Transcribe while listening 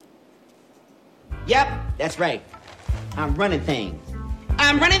Yep, that's right. I'm running things.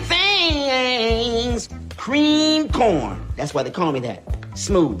 Cream corn. That's why they call me that.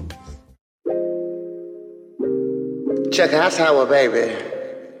 Smooth. Check out sour, baby.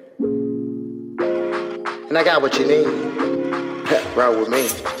 And I got what you need. Roll with me.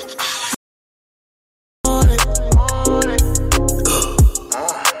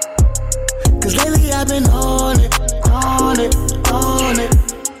 Cause lately I've been on it.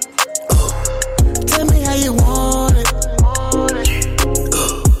 Tell me how you want it.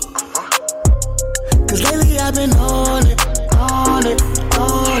 Cause lately I've been on it.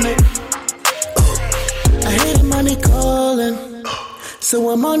 I hear the money calling, so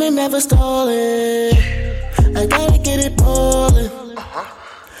I'm on it, never stalling. I gotta get it ballin',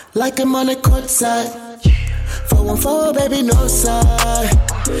 like I'm on the court side. 414, baby, no side.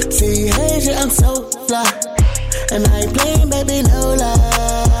 See, Asia, I'm so fly, and I ain't playing, baby, no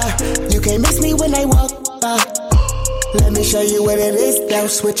lie. You can't miss me when I walk by. Let me show you what it is, though.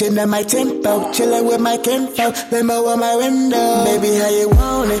 Switching up my tempo, chilling with my kinfolk, limo on my window. Baby, how you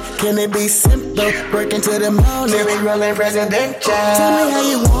want it? Can it be simple? Working to the morning, we rolling presidential. Tell me how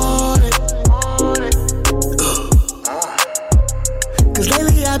you want it. Cause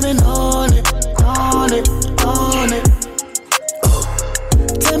lately I've been on it.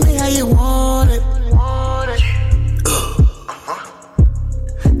 Tell me how you want it.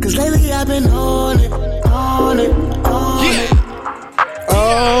 Cause lately I've been on it.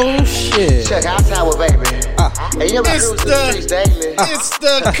 Oh shit. Check out sour, baby. Hey, you know it's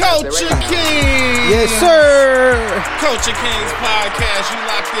the Culture King. Yes, sir. Culture Kings podcast. You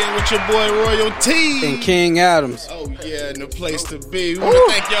locked in with your boy Royalty and King Adams. Oh yeah, and the place to be. We want to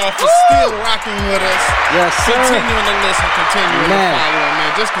thank y'all for still rocking with us. Yes, sir. Continuing to listen, continuing to follow, man.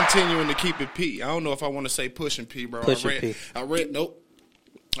 Just continuing to keep it P. I don't know if I want to say pushing P, bro.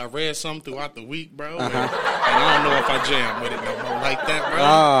 I read something throughout the week, bro, and I don't know if I jam with it no more like that, bro.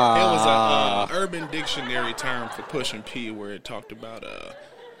 It was a Urban Dictionary term for pushing P, where it talked about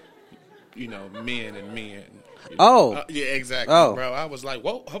men and men. Yeah, exactly, bro. I was like,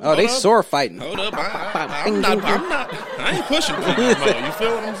 whoa, hold they up. sword fighting. Hold up, I'm not. I ain't pushing P no more. You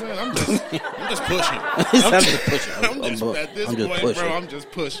feel what I'm saying? I'm just pushing. At this point, bro, I'm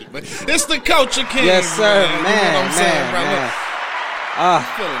just pushing. But it's the Culture King. Yes, sir, man. man. You know what I'm saying, bro? Man. I'm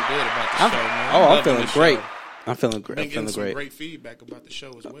feeling good about the show, man. I'm feeling great. I'm feeling great. Been getting some great feedback about the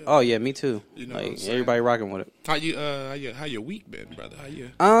show as well. Oh yeah, me too. You know, like everybody rocking with it. How your week been, brother? How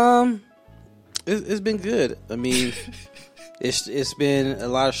you? It's been good. I mean, it's been a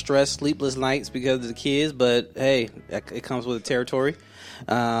lot of stress, sleepless nights because of the kids. But hey, it comes with the territory.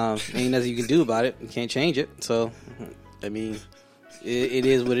 Ain't nothing you can do about it. You can't change it. So, I mean, it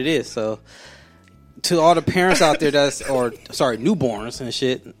is what it is. So, to all the parents out there newborns and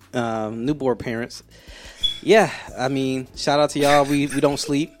shit, newborn parents. Yeah, I mean, shout out to y'all. We don't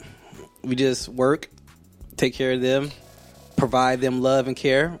sleep. We just work, take care of them, provide them love and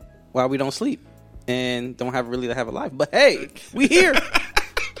care while we don't sleep and don't have a life. But hey, we here.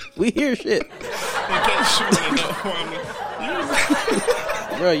 We here, shit.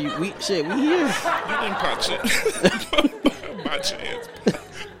 Bro, we here. You didn't pot shit. My chance.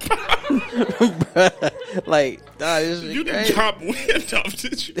 Like, this you didn't chop wind off,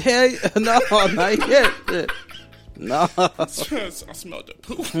 did you? Hey, no, not yet. No. I smelled the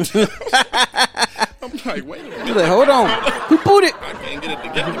poop. I'm like, wait a minute. You're like, hold on. Who pooed it? I can't get it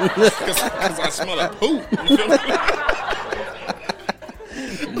together because I smell a poop. You feel me?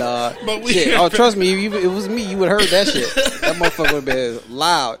 Nah, but trust me, if it was me, you would have heard that shit. That motherfucker would have been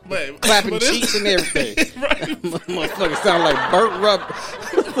loud, clapping cheeks and everything. Right. Motherfucker sound like burnt rubber,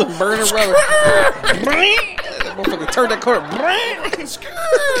 burning rubber. That motherfucker turned that corner.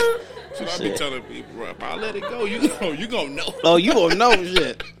 So I be telling people, bro, if I let it go, you gonna know. Oh, you gonna know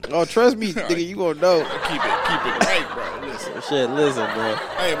shit. Oh, trust me, nigga, you gonna know. Keep it right, bro. Listen, bro.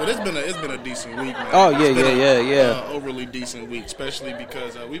 Hey, but it's been a decent week, man. Oh yeah. Overly decent week, especially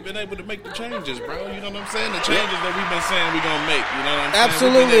because we've been able to make the changes, bro. You know what I'm saying? The changes that we've been saying we're gonna make. You know what I'm saying?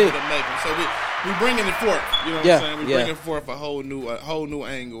 Absolutely. We've been able to make them. So we bringing it forth. You know what I'm saying? We bringing forth a whole new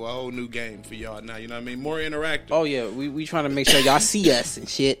angle, a whole new game for y'all now. You know what I mean? More interactive. Oh yeah, we trying to make sure y'all see us and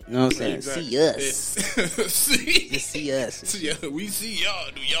shit. You know what I'm saying? Exactly. See us. see us. We see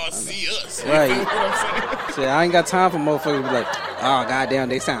y'all. Do y'all see us? Right. You know what I'm saying? So I ain't got time for motherfuckers to be like, oh goddamn,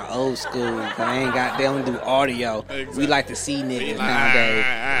 they sound old school. They don't do audio. Exactly. We like to see niggas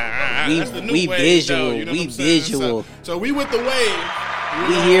nowadays. We visual. We visual. So we with the wave.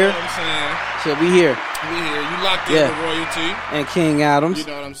 We here. You know what I'm saying? Shit, we here. You locked in with Royalty and King Adams. You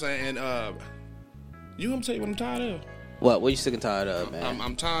know what I'm saying? And you gonna tell you what I'm tired of? What you sick and tired of, man?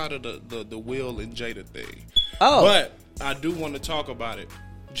 I'm tired of the Will and Jada thing. Oh, but I do want to talk about it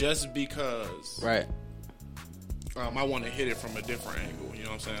just because. Right. I want to hit it from a different angle. You know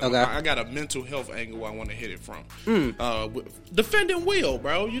what I'm saying? Okay. I got a mental health angle I want to hit it from. Defending Will,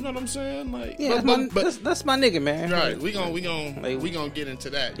 bro. You know what I'm saying? Like, yeah, that's my nigga, man. Right. We gonna get into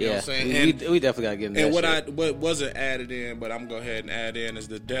that. You know what I'm saying? And we definitely gotta get into that. And what wasn't added in, but I'm gonna go ahead and add in, is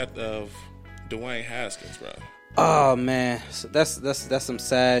the death of Dwayne Haskins, bro. Oh man, so that's some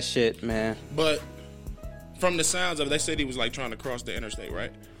sad shit, man. But from the sounds of it, they said he was like trying to cross the interstate,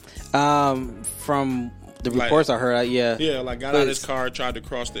 right? From the reports I heard, yeah, like got out of his car, tried to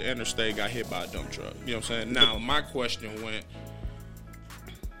cross the interstate, got hit by a dump truck. You know what I'm saying? Now my question went,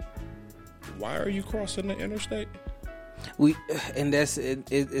 why are you crossing the interstate?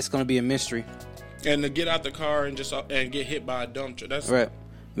 It's going to be a mystery. And to get out the car and get hit by a dump truck, that's right.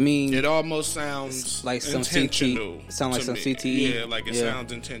 I mean, it almost sounds like some intentional. Sound like some CTE. Yeah, like it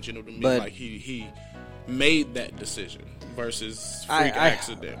sounds intentional to me. But like he made that decision versus freak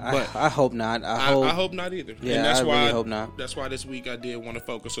accident. But I hope not. I hope not either. Yeah, and that's I why really hope not. That's why this week I did want to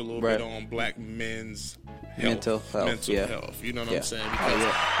focus a little bit on black men's mental health. You know what I'm saying?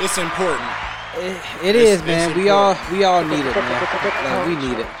 Because it's important. It is, man. We all need it, man. Like, we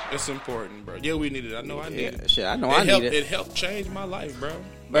need it. It's important, bro. Yeah, we need it. I know I need it. Shit, I know I need it. It helped change my life, bro.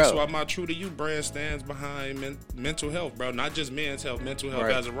 That's why my True to You brand stands behind mental health, bro. Not just men's health, mental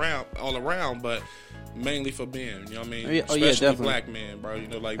health all around, but mainly for men. You know what I mean? Especially definitely. Black men, bro. You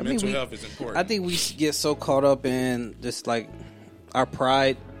know, like mental health is important. I think we get so caught up in just like our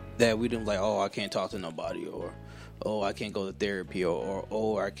pride that we don't like. Oh, I can't talk to nobody, or oh, I can't go to therapy, or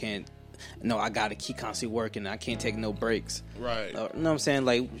oh, I can't. No, I gotta keep constantly working. I can't take no breaks. Right. You know what I'm saying?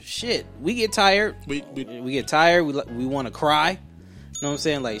 Like, shit, we get tired. We get tired. We want to cry. You know what I'm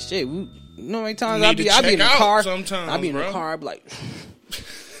saying? Like, shit, you know how many times I be in the car. Sometimes I be in the car, I be like,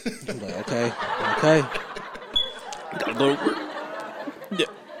 okay. Gotta go to work.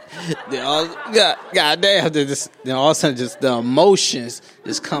 Goddamn, then all of a sudden, just the emotions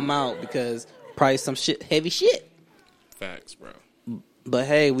just come out because probably some heavy shit. Facts, bro. But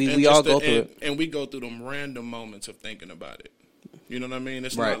hey, we all go through it. And we go through them random moments of thinking about it. You know what I mean?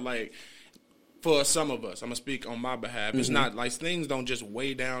 It's not like, for some of us, I'm going to speak on my behalf. It's not like things don't just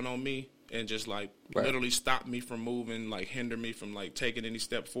weigh down on me and just like literally stop me from moving, like hinder me from like taking any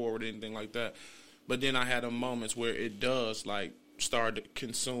step forward, anything like that. But then I had moments where it does like start to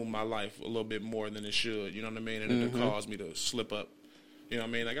consume my life a little bit more than it should. You know what I mean? And it caused me to slip up. You know what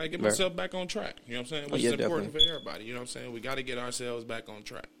I mean? I got to get myself back on track. You know what I'm saying? Which is important for everybody. You know what I'm saying? We got to get ourselves back on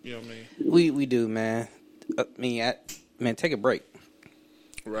track. You know what I mean? We do, man. Man, take a break.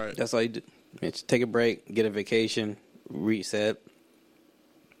 Right. That's all you do. Man, take a break, get a vacation, reset.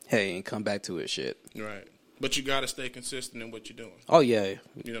 Hey, and come back to it, shit. Right. But you got to stay consistent in what you're doing. Oh, yeah.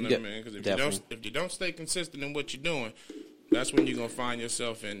 You know what I mean? Because if you don't stay consistent in what you're doing, that's when you're going to find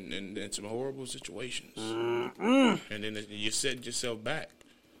yourself in some horrible situations. And then you set yourself back.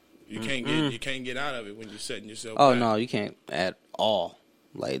 You can't get out of it when you're setting yourself back. Oh, no, you can't at all.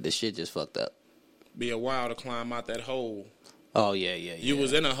 Like, the shit just fucked up. Be a while to climb out that hole. Oh, yeah. You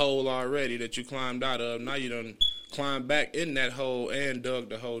was in a hole already that you climbed out of. Now you done climbed back in that hole and dug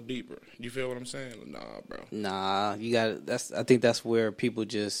the hole deeper. You feel what I'm saying? Nah, bro. Nah, you got. I think that's where people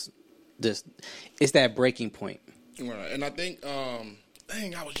just it's that breaking point. Right, and I think, I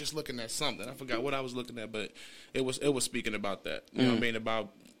was just looking at something. I forgot what I was looking at, but it was speaking about that. You know what I mean?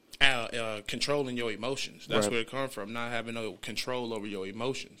 About controlling your emotions. That's where it comes from. Not having no control over your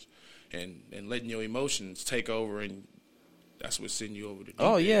emotions, and letting your emotions take over, and that's what's sending you over the deep end.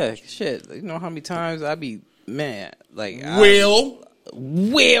 Oh yeah, shit. You know how many times I be like Will. He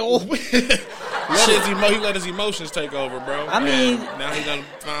let his emotions take over, bro. I mean, and now he done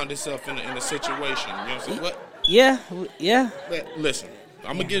found himself in a situation. You know what I'm saying? What? Yeah. Listen,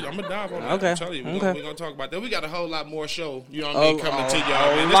 I'm gonna dive on that. Okay. I'm telling you, we're gonna talk about that. We got a whole lot more show. You know what I mean? Coming to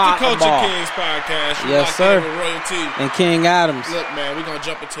y'all, man. This is the Culture Kings podcast. Yes, sir. With Royalty and King Adams. Look, man, we're gonna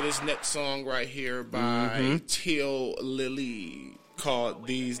jump into this next song right here by Teal Lily, called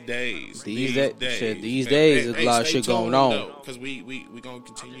 "These Days." These days, there's a lot of shit going on. Because we gonna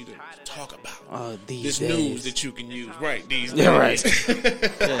continue to talk about this days. News that you can use. Right, these days. Yeah, right.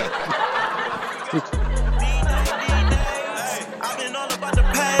 I've been all about the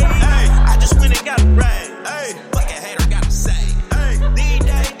pay. I just went and got a rag. Fuck a hater, gotta say. These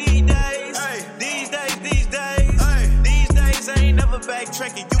days, I ain't never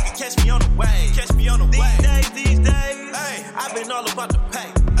backtracking. You can catch me on the way. These days, I've been all about the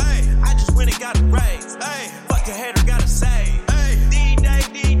pay. I just went and got a raise. Fuck a hater, gotta say. These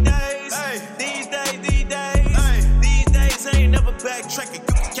days, backtrack and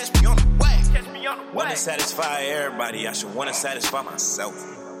you can catch me on the way. Wanna satisfy everybody, I should wanna satisfy myself.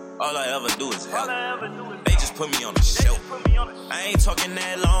 All I ever do is help. They just put me on the shelf. I ain't talking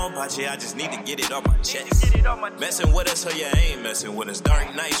that long, Pache, I just need to get it off my chest. Messing with us, so you ain't messing with us.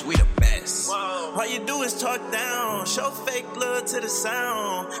 Dark nights, we the best. All you do is talk down, show fake love to the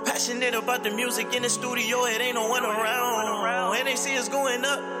sound. Passionate about the music in the studio, it ain't no one around. And they see us going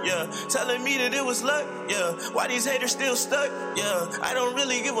up, yeah. Telling me that it was luck, yeah. Why these haters still stuck, yeah. I don't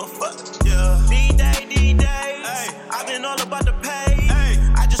really give a fuck, yeah. D-Day, hey. I've been all about the pay, hey.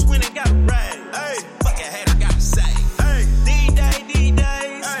 I just went and got a raise, hey. Fuck a hater, gotta say, hey. D-Day,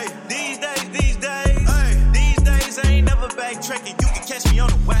 hey. These days, hey. These days I ain't never backtracking. You can catch me on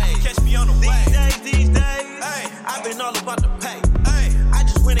the way, These days, hey. I've been all about the pay, hey. I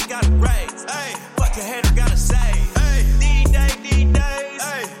just went and got a raise, hey. Fuck a hater, gotta say, hey. D-Day,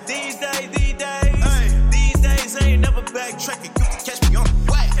 hey. These days, hey. These days I ain't never backtracking. You can catch me on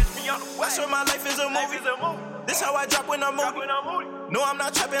the way. I swear my life is a movie. This how I drop when I'm moving. No, I'm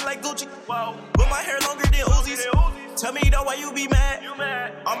not trapping like Gucci. But my hair longer than Uzi's. Tell me though why you be mad.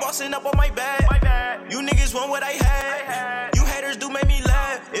 I'm bossing up on my bag. You niggas want what I had. You haters do make me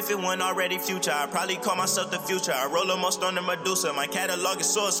laugh. If it wasn't already future, I'd probably call myself the future. I roll the most on the Medusa. My catalog is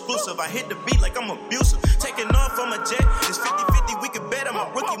so exclusive. I hit the beat like I'm abusive. Taking off from a jet. It's 50-50, we can bet. I'm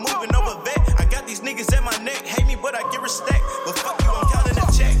a rookie moving over vet. I got these niggas at my neck. Hate me, but I get respect. But fuck you, I'm counting the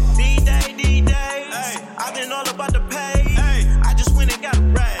check. D-Day, hey. I've been all about the pay, hey. I just went and got a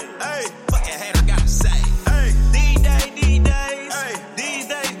raise, hey. Fuck a hater, gotta say, hey. D-Day, hey. These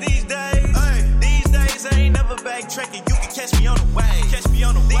days, hey. These days I ain't never backtracking. You can catch me on the way,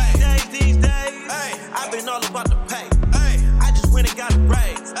 These days, hey. I've been all about the pay, hey. I just went and got a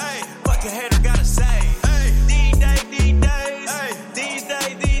raise, hey. Fuck a hater, gotta say, hey. D-Day, hey. These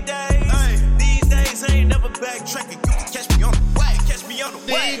days, hey. These days I ain't never backtracking. You can catch me on the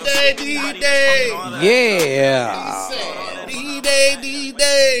way, D-Day. Yeah.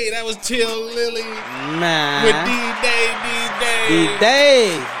 D-Day. That was Till Lily Man. with D-Day.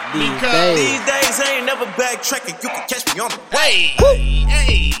 D-Day. Because these days I ain't never backtracking. You can catch me on the way.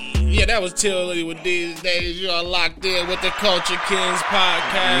 Hey. Yeah, that was Till Lily with These Days. You are locked in with the Culture Kings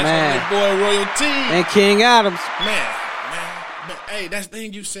podcast. Man. With your boy Royalty. And King Adams. Man. But, hey, that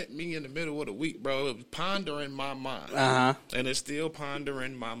thing you sent me in the middle of the week, bro, it was pondering my mind. Uh-huh. And it's still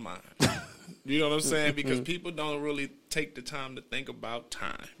pondering my mind. You know what I'm saying? Because people don't really take the time to think about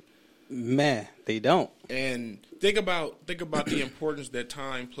time. Man, they don't. And think about the importance that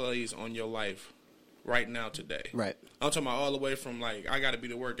time plays on your life right now today. Right. I'm talking about all the way from like I got to be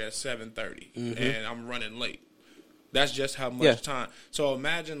to work at 7:30 and I'm running late. That's just how much time. So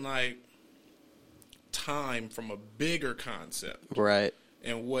imagine like time from a bigger concept. Right.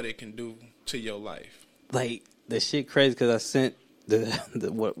 And what it can do to your life. Like the shit crazy because I sent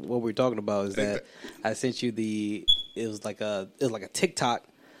what we're talking about is that I sent you it was like a TikTok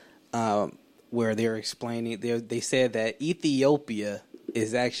where they're explaining they said that Ethiopia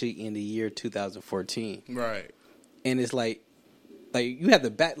is actually in the year 2014. Right. And it's like you have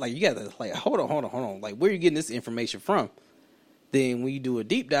to hold on. Like, where are you getting this information from? Then when you do a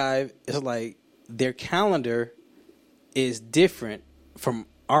deep dive, it's like their calendar is different from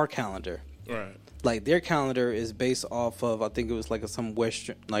our calendar. Right. Like their calendar is based off of I think it was like some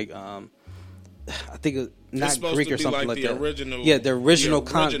Western I think it was not Greek or something like that. The original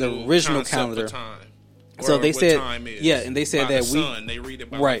calendar. So they said, and they said that they read it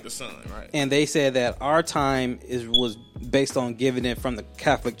by like the sun, right? And they said that our time was based on giving it from the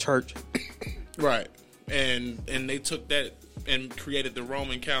Catholic Church, right? And they took that and created the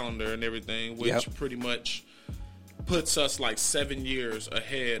Roman calendar and everything, which pretty much puts us like 7 years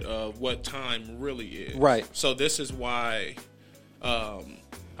ahead of what time really is, right? So this is why.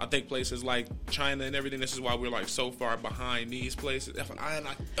 I think places like China and everything, this is why we're like so far behind these places.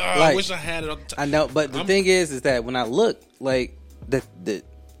 I wish I had it. I know, but the thing is that when I look, like the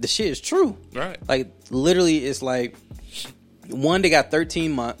shit is true, right? Like literally, it's like they got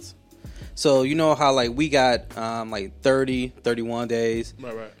 13 months. So you know how like we got like 30, 31 days,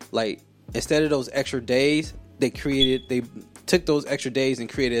 right? Like instead of those extra days, they took those extra days and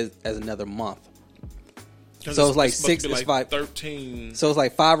created it as another month. So it's like 6, it's like 13. So it's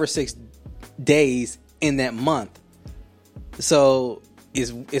like 5 or 6 days in that month. So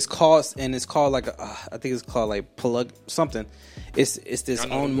it's called like I think it's called like plug something. It's this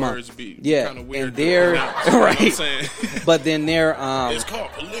own month. Kind of weird, and they're right. But then they're it's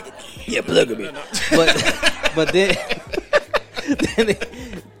called polygamy. Yeah, polygamy. but then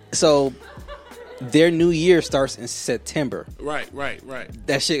so their new year starts in September. Right.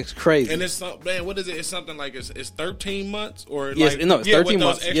 That shit is crazy. And it's man, what is it? It's something like it's 13 months or yes, like no, it's 13 with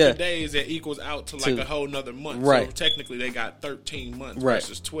months. Those extra days that equals out to like a whole nother month. Right. So technically, they got 13 months right.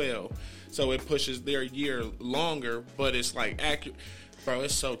 versus 12. So it pushes their year longer, but it's like accurate. Bro,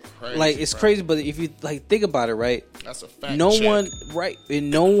 it's so crazy. Like it's crazy, but if you like think about it, right? That's a fact. No one, right? And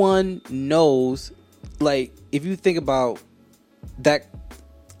no one knows. Like if you think about that,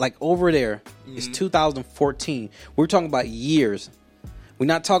 like over there, it's 2014. We're talking about years. We're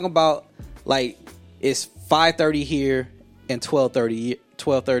not talking about like it's 5:30 here and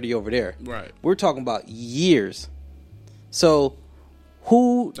 12:30 over there. Right. We're talking about years. So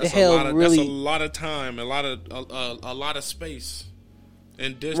who the hell really? That's a lot of time, a lot of space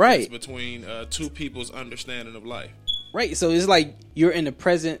and distance right. between two people's understanding of life. Right. So it's like you're in the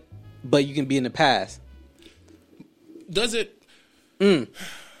present, but you can be in the past. Does it?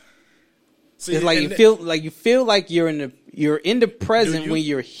 See, it's like you feel like you're in the present when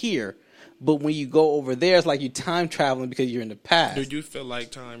you're here, but when you go over there, it's like you're time traveling because you're in the past. Do you feel like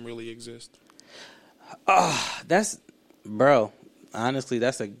time really exists? Bro. Honestly,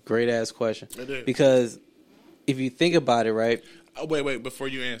 that's a great ass question. It is. Because if you think about it, right? Wait, before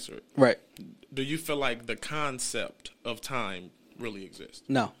you answer it. Right. Do you feel like the concept of time really exists?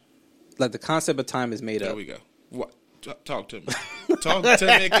 No. Like the concept of time is made up. There we go. What? Talk to me. Talk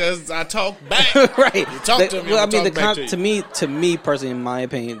to me because I talk back. Right. You talk to me. Well, I mean, to me personally, in my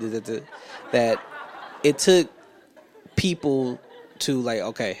opinion, that it took people to like,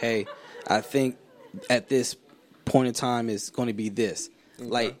 okay, hey, I think at this point in time is going to be this. Okay.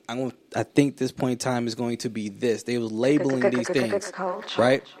 Like I think this point in time is going to be this. They was labeling these things,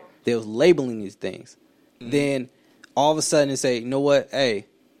 right? They was labeling these things. Then all of a sudden they say, you know what? Hey,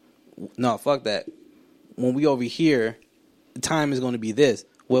 no, fuck that. When we over here, the time is going to be this.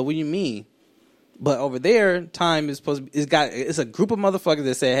 Well, what do you mean? But over there, time is supposed to be, it's a group of motherfuckers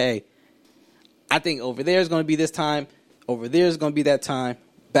that say, hey, I think over there is going to be this time. Over there is going to be that time.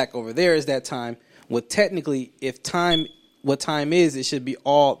 Back over there is that time. Well, technically, what time is, it should be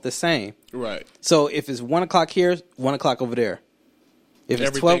all the same. Right. So if it's 1 o'clock here, 1 o'clock over there. If it's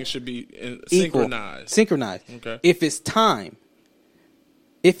everything 12, should be equal, synchronized. Okay. If it's time,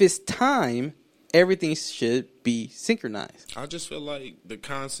 everything should be synchronized. I just feel like the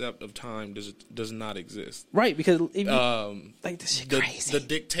concept of time does not exist. Right, because if you, like this shit crazy. The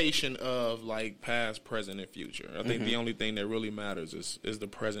dictation of like past, present, and future. I think the only thing that really matters is the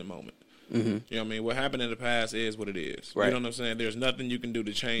present moment. You know what I mean? What happened in the past is what it is. Right. You know what I'm saying? There's nothing you can do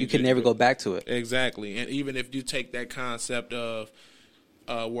to change it. You can never go back to it. Exactly. And even if you take that concept of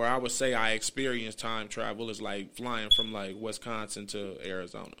where I would say I experienced time travel is like flying from like Wisconsin to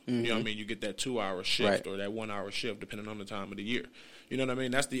Arizona. You know what I mean? You get that 2-hour shift or that 1 hour shift depending on the time of the year. You know what I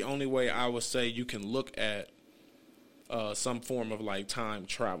mean? That's the only way I would say you can look at some form of like time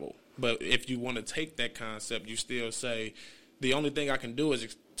travel. But if you want to take that concept, you still say the only thing I can do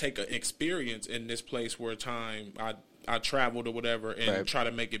is take an experience in this place where time I traveled or whatever and try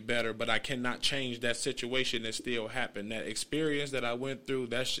to make it better, but I cannot change that situation that still happened. That experience that I went through,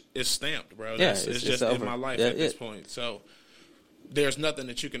 it's stamped, bro. Yeah, it's just in my life at this point. So there's nothing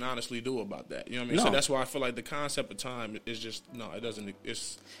that you can honestly do about that. You know what I mean? No. So that's why I feel like the concept of time is just it doesn't.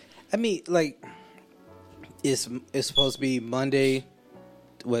 I mean, like it's supposed to be Monday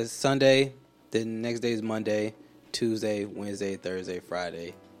was Sunday, then the next day is Monday, Tuesday, Wednesday, Thursday,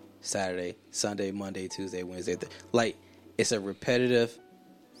 Friday, Saturday, Sunday, Monday, Tuesday, Wednesday. Like, it's a repetitive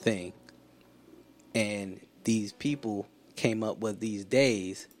thing. And these people came up with these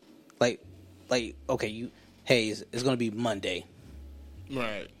days. Like okay, it's going to be Monday.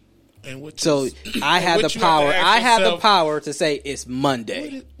 Right. And I have the power. I have the power to say it's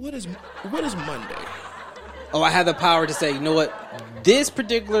Monday. What is Monday? Oh, I have the power to say, you know what? This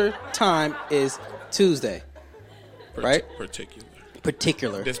particular time is Tuesday. Right? Particular.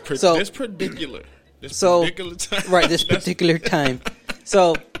 This particular time. Right, this particular time.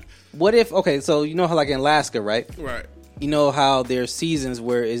 So, what if, okay, so you know how like in Alaska, right? Right. You know how there's seasons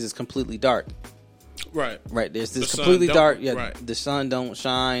where it is completely dark. Right. Right, there's this completely dark, right. The sun don't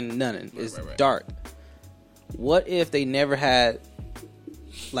shine, nothing. It's dark. What if they never had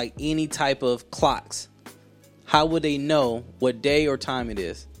like any type of clocks? How would they know what day or time it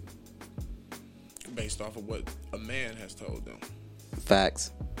is? Based off of what a man has told them.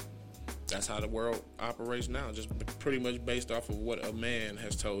 Facts. That's how the world operates now. Just pretty much based off of what a man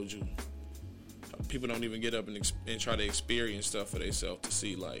has told you. People don't even get up and try to experience stuff for themselves to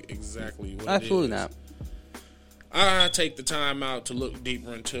see like exactly what Absolutely it is. Not. I take the time out to look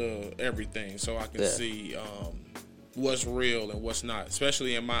deeper into everything so I can see what's real and what's not,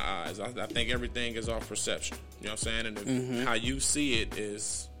 especially in my eyes. I think everything is off perception. You know what I'm saying? And if how you see it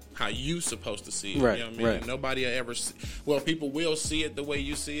is how you supposed to see it. Right, you know what I mean? right. Nobody will ever see, well, people will see it the way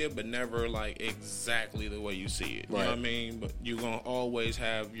you see it, but never like exactly the way you see it. You know what I mean? But you're going to always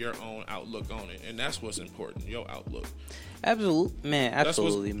have your own outlook on it. And that's what's important, your outlook. Absolutely, man.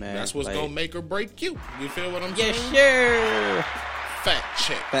 Absolutely, man. That's what's Like, going to make or break you. You feel what I'm saying? yes, sir. Fact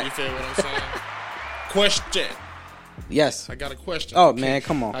check. You feel what I'm saying? Question. Yes. I got a question. Oh, for man, King.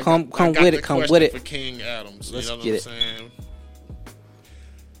 come on. I Come got with the it. Come question with it. For King Adams. Let's you know get what it. I'm saying?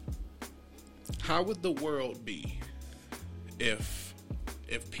 How would the world be if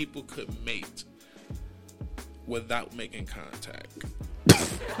people could mate without making contact?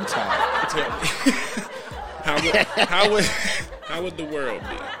 Tell me. how would the world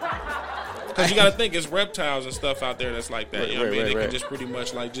be? Because you got to think, it's reptiles and stuff out there that's like that. You know what I mean? It can just pretty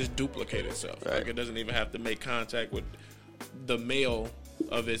much like just duplicate itself. Like it doesn't even have to make contact with the male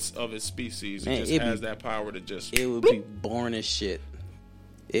of its species. It just has that power to just. It would be boring as shit.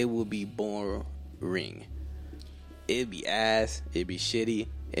 It would be boring. It'd be ass. It'd be shitty.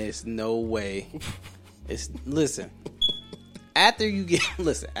 It's no way. Listen. After you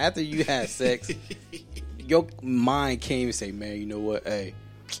have sex, your mind can't even say, man, you know what? Hey,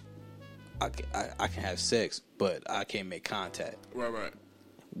 I can have sex, but I can't make contact. Right.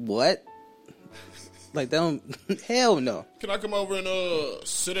 What? Like, don't. Hell no. Can I come over and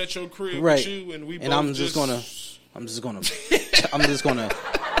sit at your crib Right. with you and we both I'm just gonna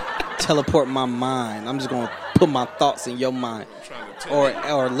teleport my mind. I'm just gonna put my thoughts in your mind. Or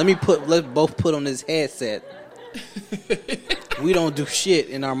let's both put on this headset. We don't do shit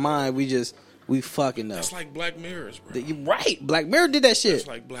in our mind. We fucking up. That's like Black Mirrors, bro. You're right. Black Mirror did that shit. It's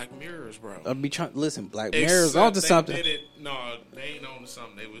like Black Mirrors, bro. I'll be trying. Listen, Black Mirror's onto something. No, they ain't onto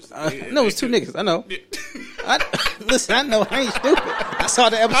something. They was. No, it was two niggas. I know. Listen, I know. I ain't stupid. I saw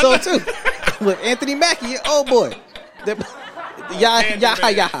the episode too with Anthony Mackie, old boy.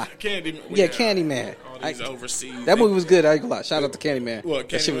 Yaha. Candyman. All these overseas. That movie was good. I ain't gonna lie. Shout out to Candyman. What,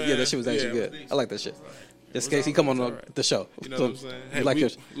 that shit was actually good. I like that shit. Just in case he come on the show. You know what I'm saying? Hey, like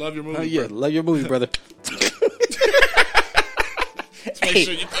love your movie. Yeah, love your movie, brother. Make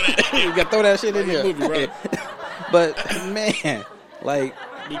sure you You gotta throw that shit in there. Movie, brother. But man, like,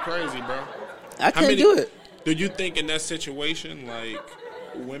 be crazy, bro. I can't do it. Do you think in that situation, like,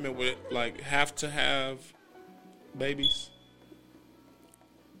 women would like have to have babies?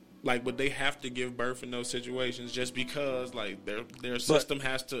 Like, would they have to give birth in those situations just because, like, their system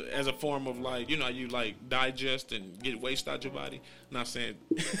has to, as a form of, like, you know, you, like, digest and get waste out your body? I'm not saying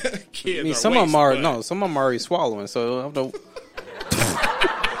kids I mean, are some waste, of them are, but- no, some of them are already swallowing, so I don't know.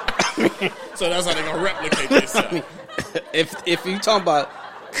 So that's how they're going to replicate themselves. If you talking about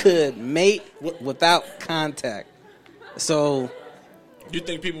could mate without contact, so. You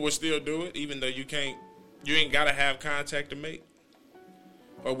think people would still do it, even though you ain't got to have contact to mate?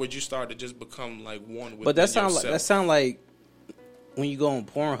 Or would you start to just become like one with? But that sound like when you go on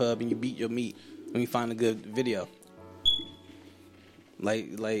Pornhub and you beat your meat when you find a good video.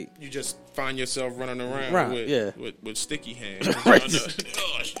 Like you just find yourself running around with sticky hands. Right.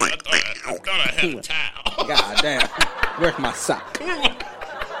 Gosh, I thought I had a towel. God damn, where's my sock?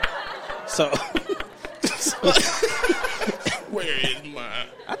 So where is my?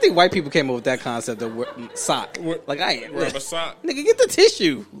 I think white people came up with that concept of sock. Like I ain't rubber sock. Nigga, get the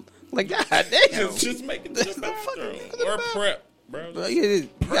tissue. Like God damn, just make it to the bathroom or prep, bro. You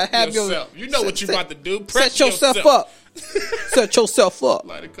gotta have yourself. You know what you about to do. Prep set yourself up. Set yourself up.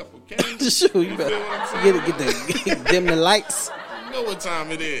 Light a couple candles. Shoot, you better get dim the lights. You know what time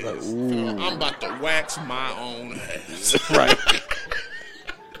it is. Like, I'm about to wax my own ass. Right.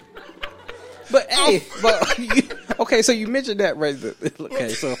 But hey, okay, so you mentioned that right there. Okay,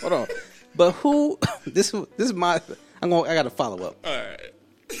 so hold on. But who? This is my. I got to follow up. All right.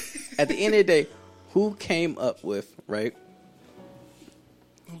 At the end of the day, who came up with right?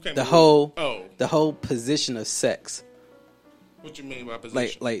 The whole position of sex. What you mean by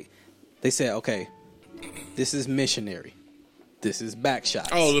position? Like they said, okay, this is missionary. This is back shots.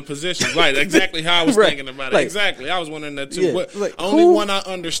 Oh, the position. Right, exactly how I was thinking about it. Like, exactly. I was wondering that too. Yeah, only one I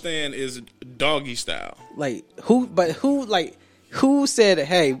understand is doggy style. Like who said,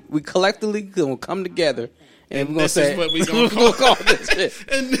 hey, we collectively gonna come together and we're gonna say, what we gonna call this shit.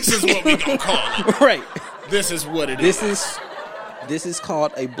 And this is what we gonna call it. Right. This is what it is. This is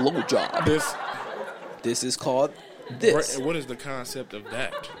called a blowjob. This is called this. What is the concept of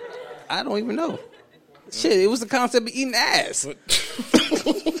that? I don't even know. Shit, it was the concept of eating ass. Like,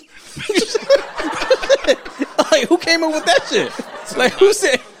 who came up with that shit? Like who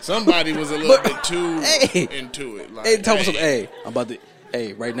said? Somebody was a little bit too into it. Like, Hey, tell me something.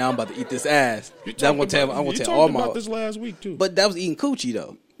 Hey, right now I'm about to eat this ass. I'm gonna tell all my. About this last week too. But that was eating coochie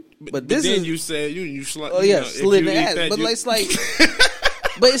though. But this then is you said you slid. Oh yeah, slid in the ass. But it's like,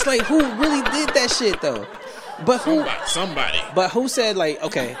 but it's like who really did that shit though? But who? Somebody. But who said like,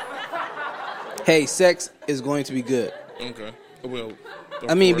 okay, hey, sex is going to be good. Okay. Well,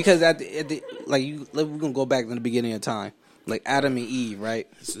 I mean, because at the like we're gonna go back to the beginning of time, like Adam and Eve, right?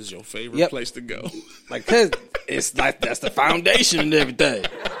 This is your favorite place to go. Like, cause it's like that's the foundation and everything.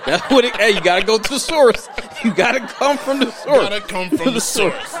 That's what it. Hey, you gotta go to the source. You gotta come from the source. You gotta come from the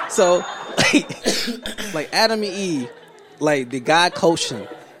source. So, like Adam and Eve, like did God coach them?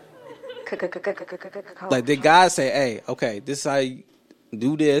 Like did God say, "Hey, okay, this is how you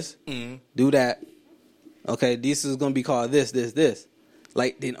do this, do that." Okay, this is gonna be called this.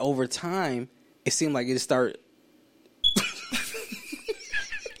 Like then over time, it seemed like it started.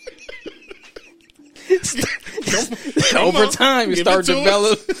 Over time, you start to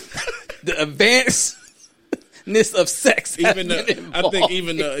develop the advancedness of sex. I think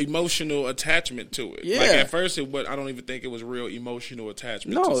even the emotional attachment to it. Yeah. Like at first, I don't even think it was real emotional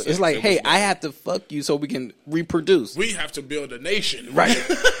attachment. No, to sex. it's like, hey, I have to fuck you so we can reproduce. We have to build a nation, right?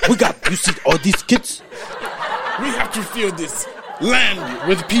 You see all these kids. We have to fill this land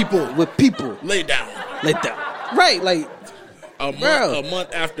with people. Lay down. Right, like a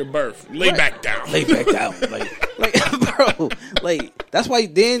month after birth. Lay back down. Like bro, like that's why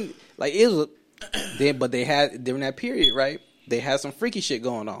then like it was then, but they had during that period, right? They had some freaky shit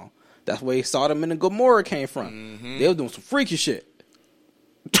going on. That's where Sodom and Gomorrah came from. Mm-hmm. They were doing some freaky shit.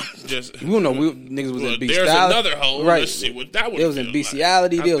 Just niggas was in bestiality. There's another hole. Right. Let's see what that would. They was in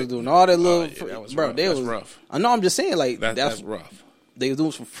bestiality. Like. They was doing all that little. That was bro, rough. They that's was rough. I know. I'm just saying, like that's rough. They was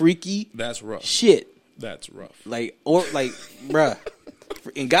doing some freaky. That's rough. Shit. That's rough. Like bruh.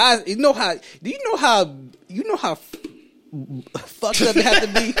 And guys, you know how fucked up it had to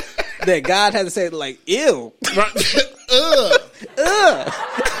be that God had to say like ew. Right.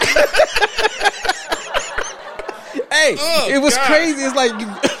 Hey, it was God. Crazy. It's like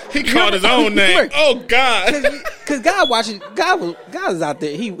he called his own name. Right. Oh God, because God is out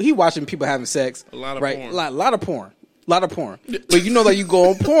there. He watching people having sex. A lot of right? porn. A lot of porn. But you know, like you go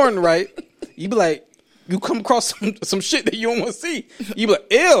on porn, right? You be like, you come across some shit that you don't want to see. You be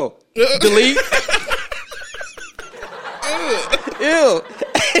like, ew, delete. Ew.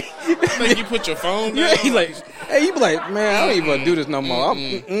 Like you put your phone down. Yeah, he like. Hey, you be like, man, I don't even want to do this no more.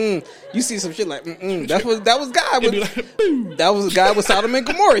 You see some shit like, that was God. That was a guy with Sodom and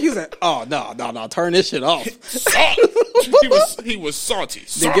Gomorrah. He was like, oh no, turn this shit off. He was salty.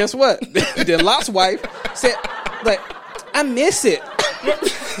 Then guess what? Then Lot's wife said, like, I miss it.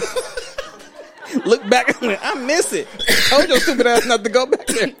 Look back, I miss it. Told your stupid ass not to go back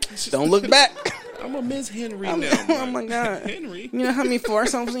there. Don't look back. I'm gonna miss Henry now. Oh my God, Henry. You know how many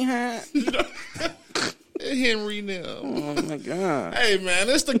foursomes he had? Henry now. Oh my God. Hey man,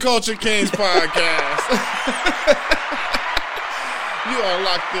 it's the Culture Kings podcast. You are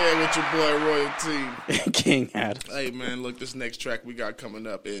locked there with your boy Royalty. King Adam. Hey man, look, this next track we got coming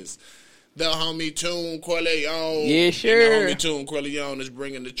up is the homie Tune Corleone. Yeah, sure. And the homie Tune Corleone is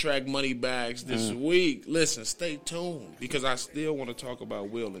bringing the track Money Bags this week. Listen, stay tuned because I still want to talk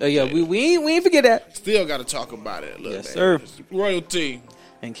about Will. Oh yeah, we ain't forget that. Still got to talk about it a little bit. Yes, sir. It's Royalty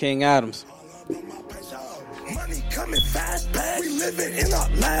and King Adams. Money coming fast, bag. We living in our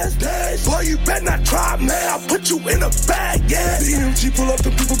last days. Boy, you better not try, man. I'll put you in a bag, yeah. The EMT pull up,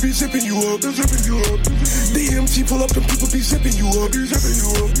 them people be zipping you up. The EMT pull up, them people be zipping you up.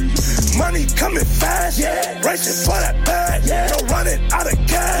 Money coming fast, yeah. Racing for that bag, yeah. Don't run it out of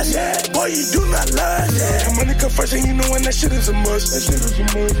gas, yeah. Boy, you do not last, yeah. That money come first, and you know when that shit is a must.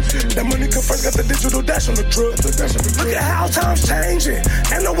 That money come first, got the digital dash on the truck. Look at how times changing,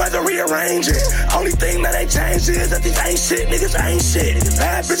 and the weather rearranging. Only thing that ain't changed is that these ain't shit, niggas ain't shit.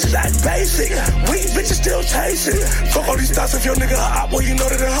 Bad bitches act basic, weak bitches still chasing. Fuck all these thoughts if your nigga a op, boy, you know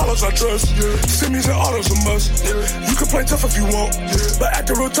that the hollows I trust. Simmies and autos a must. You can play tough if you want, but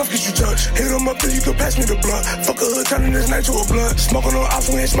acting real tough cause you touch. Hit them up then you can pass me the blunt. Fuck a hood, turning this night to a blunt. Smoking on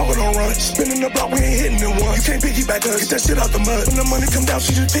ops, we ain't smoking on run. Spinning the block, we ain't hitting it one. You can't piggyback us, get that shit out the mud. When the money come down,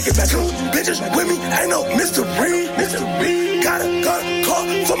 she just pick it back up. Bitches with me, ain't no mystery. Got a gun caught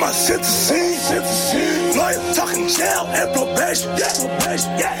for my sentencing. Lawyer talking jail and probation.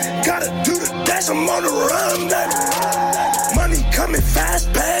 Yeah. Gotta do the dash, I'm on the run, baby. Money coming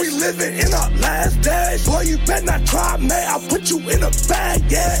fast, bag. We living in our last days. Boy, you better not try, man. I'll put you in a bag,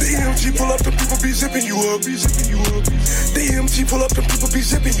 yeah. The EMT pull up, them people be zipping you up. The EMT pull up, them people be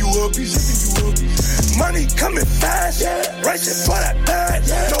zipping you up. Money coming fast, racing for that bag.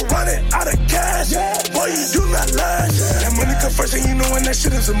 No running out of cash, boy, you do not last. That money come first, and you know when that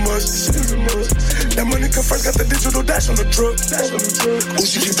shit is a must. That money come first, got the digital dash on the truck. Oh,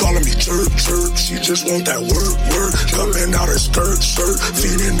 she keep calling me chirp. She just want that word. Coming out her skirt,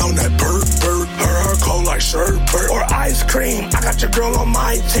 feeding on that bird. Her cold like sherbet or ice cream. I got your girl on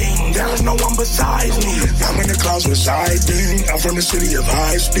my team. There's no one besides me. I'm in the clouds residing. I'm from the city of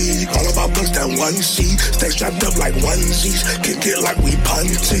high speed. All about books that one see. Stay strapped up like onesies. Kick it like we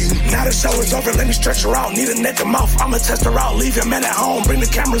punting. Now the show is over. Let me stretch her out. Need a neck and mouth. I'ma test her out. Leave your man at home. Bring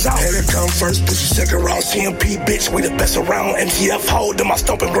the cameras out. Head come first. Pussy second round. CMP bitch. We the best around. MTF hold in my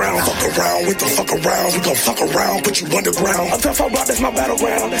stomping ground. Fuck around. We gon' fuck around. We gon' fuck around. Put you underground. Up to 4 block. That's my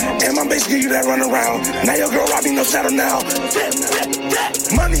battleground. And my base give you that run around. Now your girl robbing no saddle now.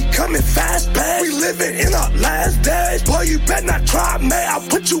 Money coming fast, pay. We living in our last days. Boy, you better not try me. I'll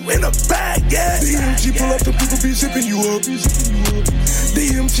put you in a bag, yeah. DMG pull up and people be zipping you up.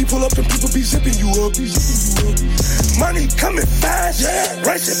 DMG pull up and people be zipping you up. Money coming fast,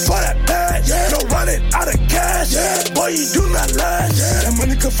 racing for that bag. No running out of cash, boy, you do not last. That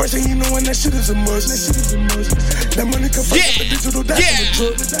money come first, and you know when that shit is a must. That money come first, the digital dash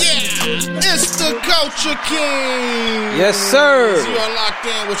on the truck. It's the Culture King. Yes, sir. You are locked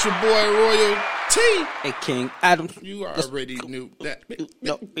in with your boy Royal T. Hey, King Adams. You already knew that.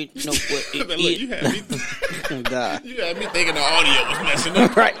 No, what it Look, you had me. God. You had me thinking the audio was messing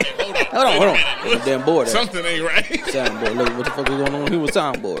up. Right. Hold on. Damn board. Something ain't right. Soundboard. Look, what the fuck is going on here with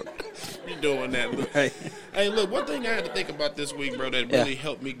soundboard? You doing that? Look. Right. Hey, look. One thing I had to think about this week, bro, that really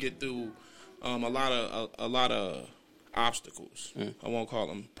helped me get through a lot of obstacles. I won't call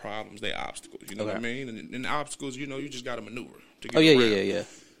them problems; they obstacles. You know what I mean? And obstacles, you know, you just got to maneuver to get around. Yeah.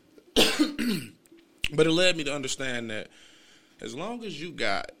 But it led me to understand that as long as you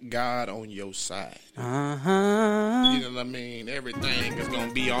got God on your side, you know what I mean, everything is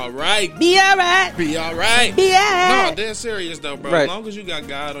gonna be all right. Be all right. Be all right. Be all right. No, dead serious though, bro. Right. As long as you got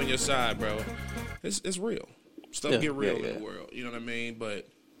God on your side, bro, it's real. Stuff get real in the world. You know what I mean? But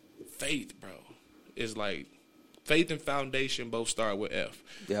faith, bro, is like faith and foundation both start with F.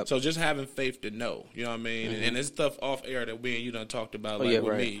 Yep. So just having faith to know, you know what I mean? And it's stuff off air that we and you done talked about with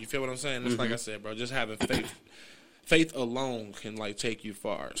me. You feel what I'm saying? It's like I said, bro, just having faith. Faith alone can like take you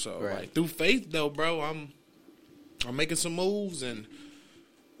far. So like through faith though, bro, I'm making some moves and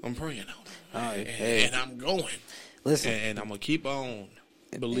I'm praying on it. And I'm going. Listen. And I'm gonna keep on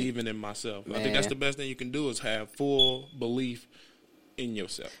believing in myself. Man. I think that's the best thing you can do is have full belief in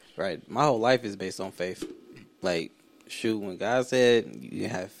yourself. Right. My whole life is based on faith. Like, shoot, when God said you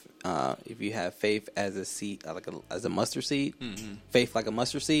have, if you have faith as a seed, as a mustard seed, faith like a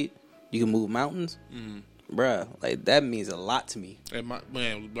mustard seed, you can move mountains. Bruh, like that means a lot to me. And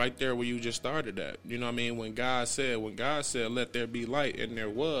man, right there where you just started that, you know what I mean? When God said, let there be light, and there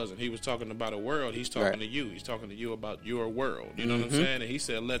was, and he was talking about a world, he's talking to you. He's talking to you about your world. You know what I'm saying? And he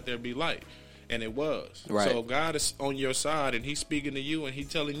said, let there be light. And it was. Right. So if God is on your side and he's speaking to you and he's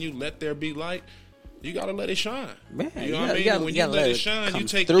telling you, let there be light, you gotta let it shine. Man, you know what I mean? When you let it shine, you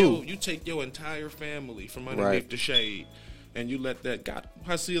take your entire family from underneath the shade. And you let that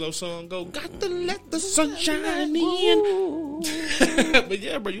Hasilo song go. Got to let the sun shine in. But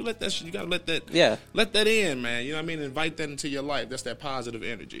yeah, bro, you gotta let that in, man. You know what I mean? Invite that into your life. That's that positive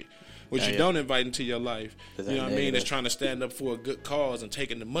energy. What you don't invite into your life, you know what I mean, is trying to stand up for a good cause and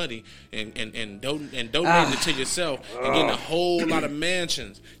taking the money and donating it to yourself and getting a whole lot of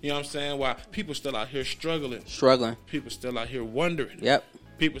mansions. You know what I'm saying? While people still out here struggling. People still out here wondering. Yep.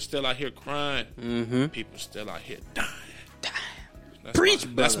 People still out here crying. People still out here dying.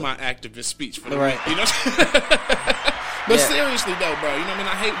 That's my activist speech for the week. You know. But seriously though, bro, you know what I mean?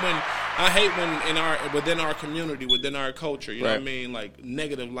 I hate when within our community, within our culture, you know what I mean, like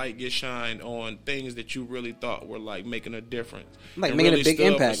negative light gets shined on things that you really thought were like making a difference, like making a big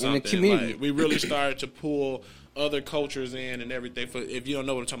impact in the community. Like, we really started to pull other cultures in and everything. For if you don't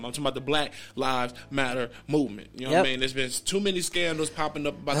know what I'm talking about the Black Lives Matter movement. You know what I mean? There's been too many scandals popping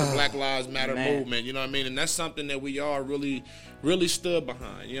up about the Black Lives Matter movement. You know what I mean? And that's something that we all really stood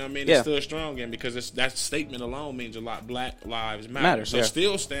behind. You know what I mean? And stood strong in, because that statement alone means a lot. Black Lives Matter. So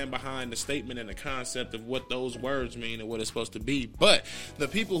still stand behind the statement and the concept of what those words mean and what it's supposed to be. But the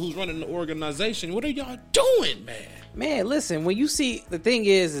people who's running the organization, what are y'all doing, man? Man, listen, when you see, the thing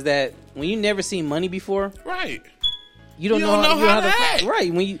is that when you never seen money before, right? You don't know how to act.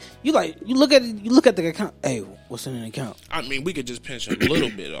 Right. When you look at the account. Hey, what's in the account? I mean, we could just pinch a little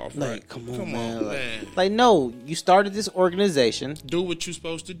bit off. Like, right? Come on, man. Like, no, you started this organization. Do what you're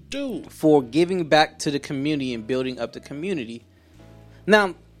supposed to do for giving back to the community and building up the community.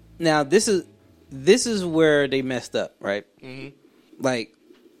 Now this is this is where they messed up, right? Mm-hmm. Like,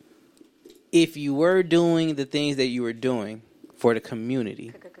 if you were doing the things that you were doing for the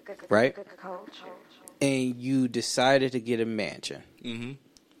community, right? And you decided to get a mansion, Mm-hmm.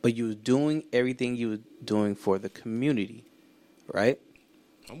 but you was doing everything you were doing for the community, right?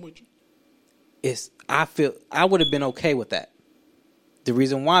 I'm with you. I feel I would have been okay with that. The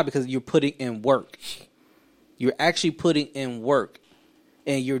reason why, because you're putting in work. You're actually putting in work,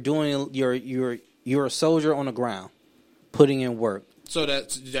 and you're doing you're a soldier on the ground, putting in work. So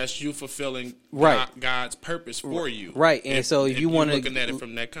that's you fulfilling Right. God's purpose for you, Right? And so if you want to looking at it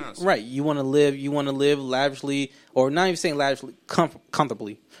from that concept, right? You want to live lavishly, or not even saying lavishly,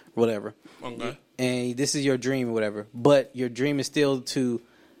 comfortably, whatever. Okay. And this is your dream or whatever, but your dream is still to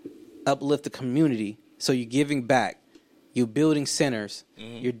uplift the community. So you're giving back. You're building centers.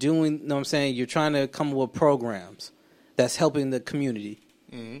 Mm-hmm. You're doing, you know what I'm saying? You're trying to come up with programs that's helping the community.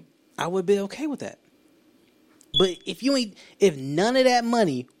 Mm-hmm. I would be okay with that. But if none of that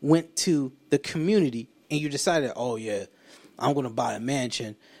money went to the community and you decided, oh yeah, I'm going to buy a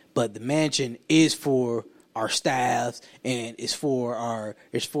mansion, but the mansion is for our staffs and it's for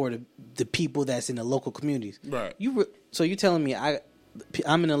the people that's in the local communities. Right. So you're telling me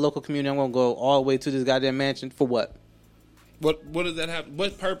I'm in a local community, I'm going to go all the way to this goddamn mansion for what? What does that have?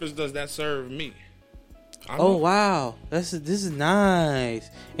 What purpose does that serve me? Oh wow, this is nice,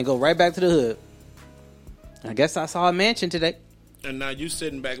 and go right back to the hood. I guess I saw a mansion today. And now you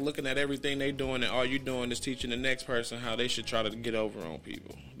sitting back looking at everything they doing, and all you doing is teaching the next person how they should try to get over on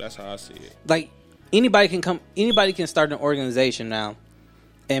people. That's how I see it. Like anybody can start an organization now,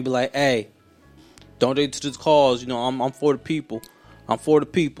 and be like, hey, donate to this cause. You know, I'm for the people. I'm for the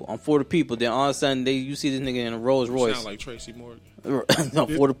people. I'm for the people. Then all of a sudden, you see this nigga in a Rolls Royce. Sound like Tracy Morgan. No,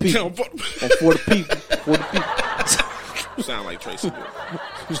 for the people. I'm for the people. For the people. Sound like Tracy Morgan.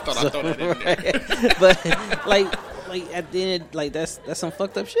 Just thought I'd throw that in there. But like at the end, like that's some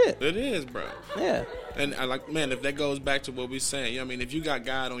fucked up shit. It is, bro. Yeah. And I like, man, if that goes back to what we're saying, you know what I mean, if you got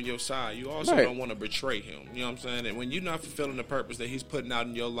God on your side, you also Right. don't want to betray him. You know what I'm saying? And when you're not fulfilling the purpose that he's putting out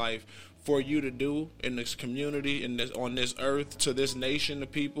in your life for you to do in this community, on this earth, to this nation, to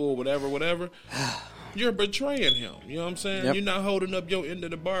people, whatever, you're betraying him. You know what I'm saying? Yep. You're not holding up your end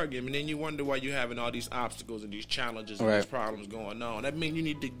of the bargain. And then you wonder why you're having all these obstacles and these challenges and Right. these problems going on. That means you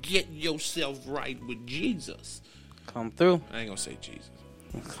need to get yourself right with Jesus. Come through. I ain't going to say Jesus.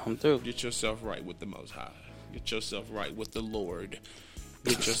 Come through. Get yourself right with the Most High. Get yourself right with the Lord.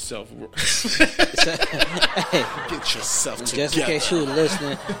 Get yourself get yourself together. Just in case you were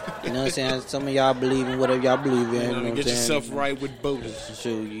listening, you know what I'm saying? Some of y'all believe in whatever y'all believe in. You know, what get I'm saying? yourself right with Buddha. So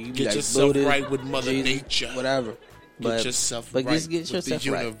you be Get like yourself Buddha, right with Mother Jesus, Nature. whatever. Get yourself but right just get with yourself the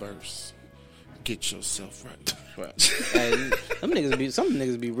right. universe. Get yourself right. Hey, some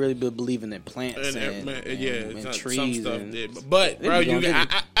niggas be really good believing in plants and some trees stuff and did. But bro, they be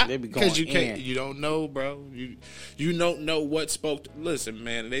going because you can't, in. you don't know, bro. You don't know what spoke. Listen,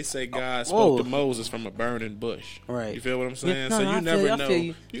 man, they say God spoke to Moses from a burning bush. Right. You feel what I'm saying? Yeah, no, so no, you never know.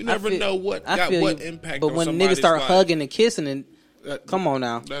 you. You never know what got what impact. But on when somebody's niggas start life. hugging and kissing and come on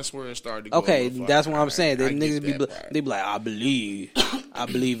now. That's where it started to go. Okay, a little that's far. what I'm saying. I Them get niggas that be part. like, I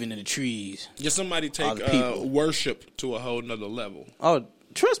believe in the trees. Yeah, somebody All take the people. worship to a whole nother level. Oh,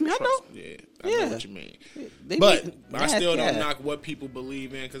 trust me, I know. Yeah, I Yeah. know what you mean. They But be- I still yeah. don't knock what people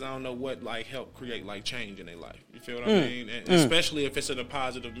believe in because I don't know what like help create like change in their life. You feel what I mean? And especially if it's in a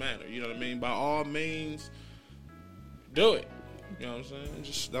positive manner. You know what I mean? By all means, do it. You know what I'm saying?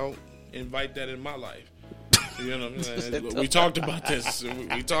 Just don't invite that in my life. You know what I'm saying? We talked about this.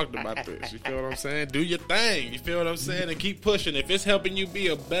 We talked about this. You feel what I'm saying? Do your thing. You feel what I'm saying? And keep pushing. If it's helping you be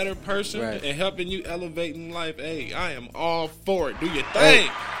a better person Right. and helping you elevate in life, hey, I am all for it. Do your thing.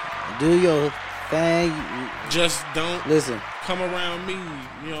 Do your thing. Just don't Listen. come around me,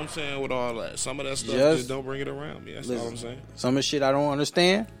 you know what I'm saying, with all that. Some of that stuff, just don't bring it around me. That's all I'm saying. Some of the shit I don't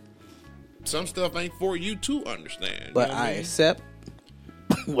understand, Some stuff ain't for you to understand. but you know what I mean? accept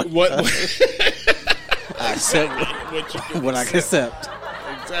What I accept what you can what I can accept.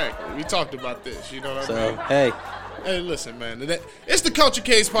 Exactly. We talked about this, you know what I So, mean? hey, Hey, listen, man. It's the Culture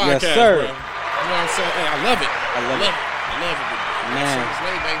Case podcast, Yes, sir. bro. You know what I'm saying? Hey, I love it. I love it. Man. So it's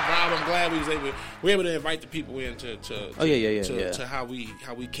late night vibe. I'm glad we were able to invite the people in to to how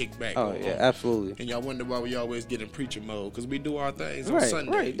we kick back. oh yeah, absolutely. And y'all wonder why we always get in preacher mode because we do our things on Right,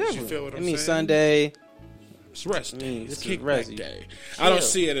 Sunday. right, definitely. You feel what I'm I mean, saying? Sunday. It's rest day. This It's is kick rest. back day. Chill. I don't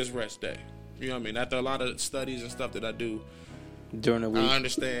see it as rest day. You know what I mean? After a lot of studies and stuff that I do, During the week. I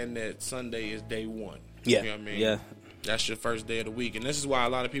understand that Sunday is day one. Yeah. You know what I mean? Yeah. That's your first day of the week. And this is why a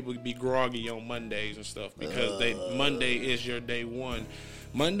lot of people be groggy on Mondays and stuff because Monday is your day one.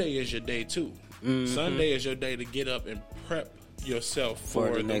 Monday is your day two. Sunday is your day to get up and prep yourself for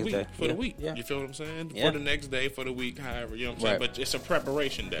the next week. day. For the week. Yeah. You feel what I'm saying? Yeah. For the next day, for the week, however, you know what I'm saying? Right. But it's a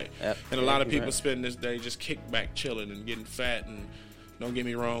preparation day. Yep. And a lot of people spend this day just kick back, chilling, and getting fat. And don't get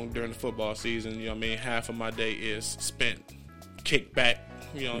me wrong, during the football season, you know what I mean? Half of my day is spent kick back,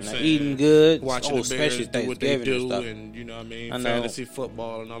 you know what I'm saying? Eating good. Watching the Bears do what they do, and stuff. and you know what I mean? I know. Fantasy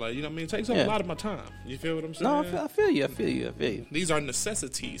football and all that. You know what I mean? It takes up a lot of my time. You feel what I'm saying? No, I feel you. These are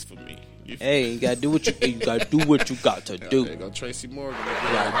necessities for me. Hey, you gotta do what you gotta do what you got to do. There go Tracy Morgan. You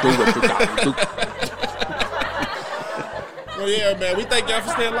gotta do what you got to do. Well, yeah, man. We thank y'all for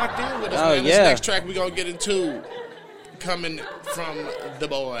staying locked in with us, man. This next track we gonna get into coming from the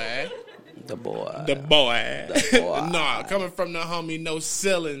boy. Nah, coming from the homie No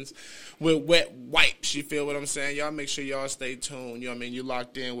Ceilings with Wet Wipes. You feel what I'm saying? Y'all make sure y'all stay tuned. You know what I mean? You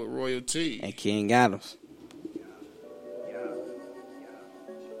locked in with Royalty. And King Adams.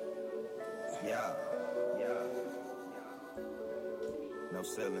 No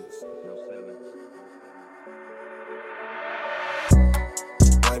ceilings.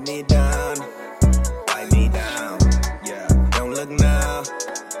 Wipe me down. Yeah, don't look now.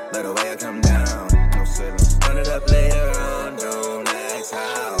 Let the way I come down. No ceilings. Run it up later on. Don't ask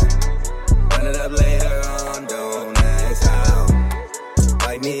how. Run it up later on. Don't ask how.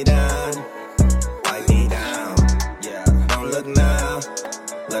 Wipe me down. Yeah, don't look now.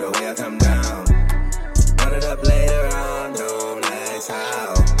 Let the way I come down. Run it up later on. Don't ask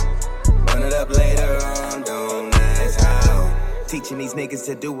how. Run it up later on. Don't ask how. Teaching these niggas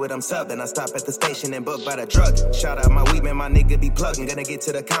to do what I'm subbing. I stop at the station and book by the drug. Shout out my weed man, my nigga be plugging. Gonna get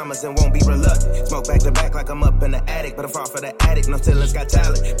to the commas and won't be reluctant. Smoke back to back like I'm up in the attic, but I'm far for the addict. No ceilings got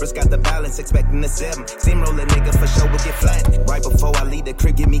talent. Brisk got the balance, expecting the 7. Steamroller nigga for sure will get flat. Right before I leave the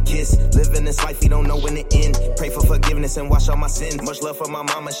crib, give me kiss. Living this life, he don't know when to end. Pray for forgiveness and wash all my sins. Much love for my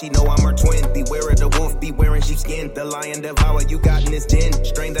mama, she know I'm her twin. Beware of the wolf, be wearing sheepskin. The lion devour you got in this den.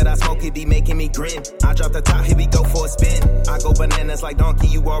 Strain that I smoke, he be making me grin. I drop the top, he be go for a spin. I go bananas like donkey,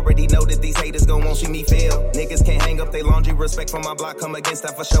 you already know that these haters gon' won't see me fail. Niggas can't hang up they laundry, respect for my block, come against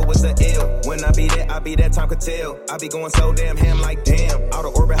that for sure is the ill. When I be that time could tell. I be going so damn ham like damn. Out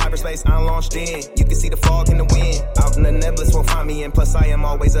of orbit, hyperspace, I'm launched in. You can see the fog in the wind. Out in the nebulous won't find me in. Plus I am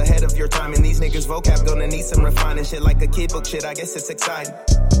always ahead of your time. And these niggas vocab gonna need some refining. Shit like a kid book shit, I guess it's exciting.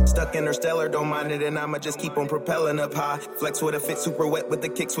 Stuck interstellar, don't mind it, and I'ma just keep on propelling up high. Flex with a fit, super wet with the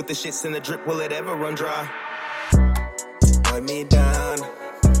kicks, with the shits and the drip. Will it ever run dry? Wipe me down.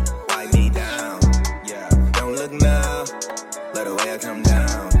 Yeah, don't look now. Let the way I come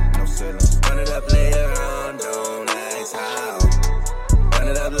down. No ceilings. Run it up later on. Don't ask how. Run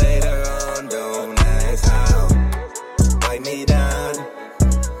it up later on. Don't ask how. Wipe me down.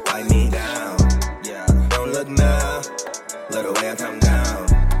 Yeah, don't look now. Let the way I come down.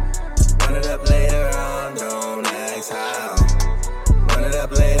 Run it up later on. Don't ask how. Run it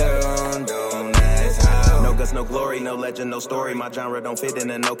up later on. Don't ask how. No guts, no glory, no legend, no story. My genre don't fit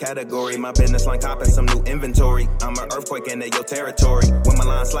in no category. My business line copping some new inventory. I'm an earthquake into your territory. When my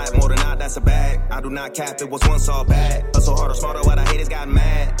line slap more than not, that's a bag. I do not cap, it was once all bad. Hustle harder, smarter, what I haters got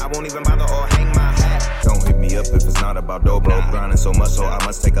mad. I won't even bother or hang my hat. Don't hit me up if it's not about dope, bro. Grinding so much, so I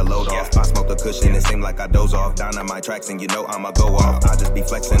must take a load off. I smoke a cushion, it seem like I doze off. Dynamite tracks, and you know I'ma go off. I just be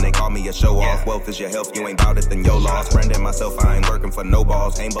flexing, they call me a show off. Wealth is your health, you ain't bout it, then your loss. Branding myself, I ain't working for no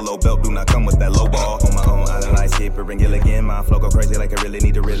balls. Aim below belt, do not come with that low ball. On my own island, like Skipper and Gilligan. My flow go crazy like I really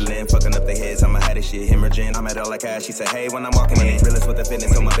need to riddle in. Fucking up their heads, I'ma have this shit hemorrhaging. I'm at all like cash, she said, hey, when I'm walking in. Realist with the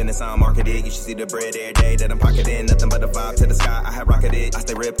fitness, on my business, I'm marketed. You should see the bread every day that I'm pocketing. Nothing but a vibe to the sky, I have rocketed. I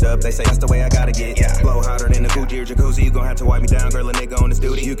stay ripped up, they say that's the way I gotta get. Blow hotter than the Gucci or jacuzzi. You gon' have to wipe me down, girl, a nigga on this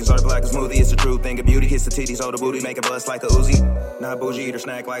duty. You can start black as smoothie, it's the true thing of beauty. Kiss the titties, hold the booty, make it bust like a Uzi. Not bougie, eat or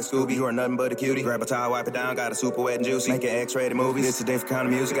snack like Scooby. You are nothing but a cutie. Grab a towel, wipe it down, got a super wet and juicy. Make it X-rated movie, this a different kind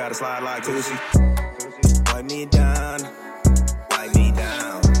of music. Gotta slide like Tootsie. Wipe me down.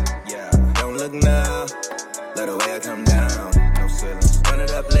 Yeah, don't look now. Let the way I come down. No ceilings. Run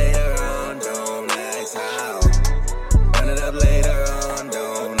it up later on, don't ask how. Run it up later on,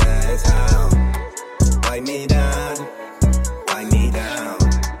 don't ask how. Wipe me down.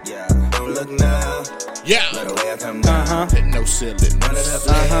 Yeah, don't look now. Yeah. Let the way I come down. No ceiling. Run it up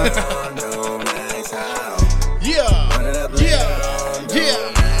later on, don't ask how. Yeah. Run it up later on,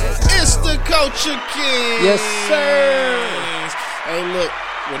 don't ask how. It's the Culture King. Yes, sir. Hey, look,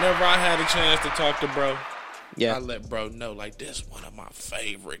 whenever I had a chance to talk to bro, I let bro know, like, this one of my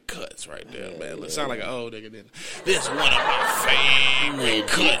favorite cuts right there, man. It sound like an old nigga then. This one of my favorite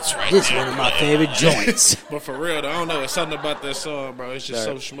cuts right This there. one of my favorite joints. But for real, though, I don't know. It's something about that song, bro. It's just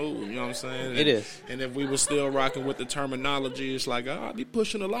so smooth. You know what I'm saying? It is. And if we were still rocking with the terminology, it's like, I'd be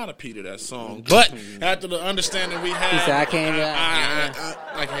pushing a lot of P to that song. But after the understanding we had, He said, I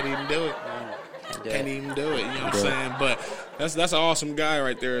can't even do it. Can't even do it. You know what I'm saying? But that's an awesome guy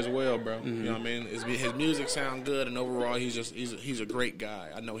right there as well, bro. You know what I mean? His music sound good, and overall, he's a great guy.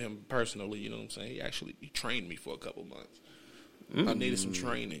 I know him personally. You know what I'm saying? He trained me for a couple months. I needed some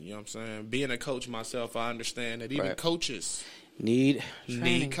training. You know what I'm saying? Being a coach myself, I understand that even coaches need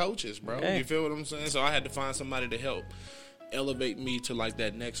coaches, bro. Okay. You feel what I'm saying? So I had to find somebody to help elevate me to like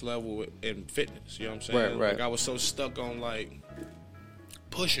that next level in fitness. You know what I'm saying? Right. Like I was so stuck on like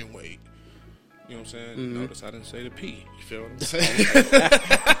pushing weight. You know what I'm saying? Notice I didn't say the P. You feel what I'm saying?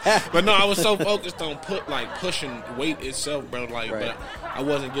 But no, I was so focused on pushing weight itself, bro. But I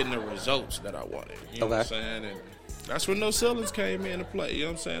wasn't getting the results that I wanted. You know what I'm saying? And that's when No Ceilings came into play. You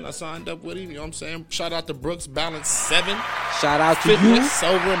know what I'm saying? I signed up with him. You know what I'm saying? Shout out to Brooks Balance 7. Shout out to Fitness you.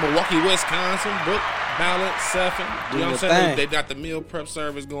 over in Milwaukee, Wisconsin. Brooks Balance 7. You know what I'm saying? They got the meal prep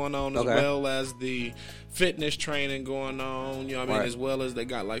service going on as well as the fitness training going on, you know what I mean, as well as they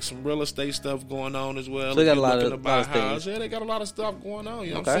got like some real estate stuff going on as well. So they got a lot of things. Yeah, they got a lot of stuff going on.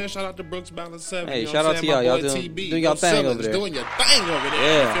 You know what I'm saying? Shout out to Brooks Balance 7. Hey, you know shout out to y'all. Y'all doing your thing over there. Doing your thing over there.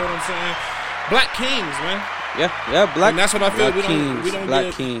 Yeah. You feel what I'm saying? Black Kings, man. Yeah, Black. And that's what I feel.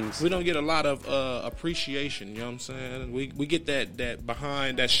 We don't get a lot of appreciation. You know what I'm saying? We get that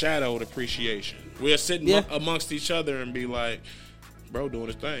behind that shadowed appreciation. We're sitting amongst each other and be like, bro, doing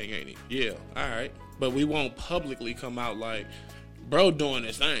his thing, ain't he? Yeah, all right. But we won't publicly come out like, bro, doing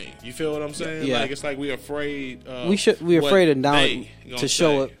his thing. You feel what I'm saying? Yeah. Like it's like we're afraid. We're afraid of now to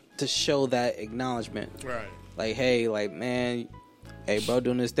show that acknowledgement. Right. Like, hey, like, man, hey, bro,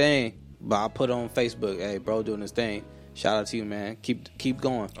 doing this thing. But I put on Facebook, hey, bro, doing this thing. Shout out to you, man. Keep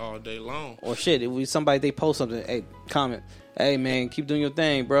going all day long. Or shit, if somebody they post something, hey, comment. Hey, man, keep doing your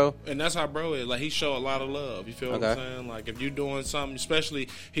thing, bro. And that's how bro is. Like, he show a lot of love. You feel what I'm saying? Like, if you're doing something, especially,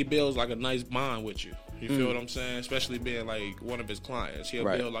 he builds, like, a nice bond with you. You feel what I'm saying? Especially being, like, one of his clients. He'll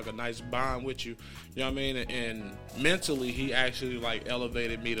build, like, a nice bond with you. You know what I mean? And mentally, he actually, like,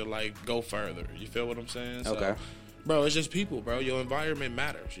 elevated me to, like, go further. You feel what I'm saying? So, bro, it's just people, bro. Your environment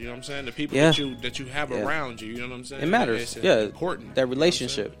matters. You know what I'm saying? The people that you have around you. You know what I'm saying? It matters. It's important. That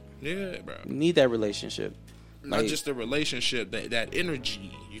relationship. Yeah, bro. You need that relationship. Not just the relationship, that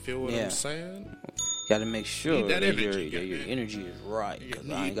energy. You feel what I'm saying? You got to make sure that your energy is right. Because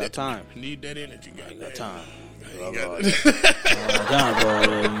I ain't got time. Need that energy. I ain't got time. I got time, bro.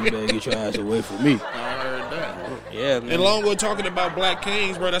 You better get your ass away from me. I heard that. Yeah, man. And along with talking about Black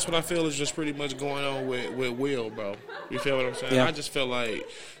Kings, bro, that's what I feel is just pretty much going on with Will, bro. You feel what I'm saying? Yeah. I just feel like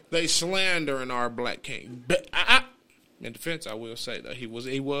they slandering our Black King. But in defense, I will say that he was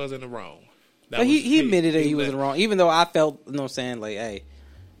in the wrong. But he admitted that he was in the wrong, even though I felt, you know what I'm saying, like, hey,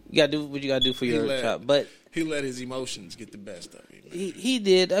 you got to do what you got to do for your child. But he let his emotions get the best of him. He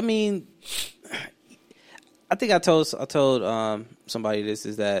did. I mean, I think I told somebody this,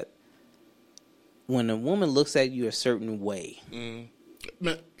 is that when a woman looks at you a certain way. Man,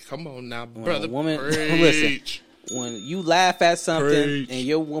 come on now, when brother. A woman, listen, when you laugh at something and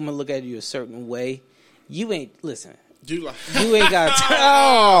your woman look at you a certain way, you ain't, listen. You ain't got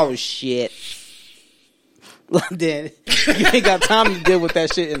oh shit. Then you ain't got time to deal with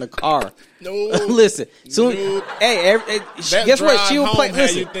that shit in the car. No, listen. Soon, hey, guess what? She will play.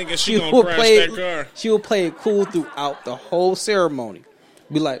 Listen, she will play. She will play it cool throughout the whole ceremony.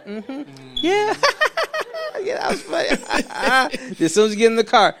 Be like, yeah, yeah, that was funny. As soon as you get in the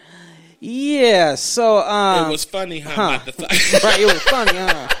car, yeah. So, it was funny, huh? Right, it was funny,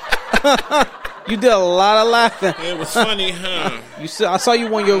 huh? You did a lot of laughing. It was funny, huh? I saw you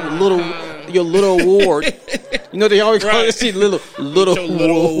won your little award. You know they always call it little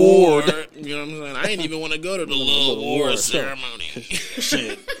award. You know what I'm saying? I ain't even want to go to the little award ceremony.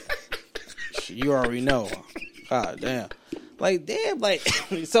 Shit, you already know. God damn. Like damn. Like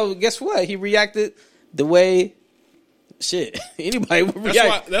so. Guess what? He reacted the way. Shit, anybody would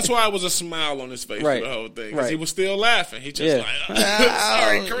react. That's why it was a smile on his face for the whole thing. Because he was still laughing. He just like,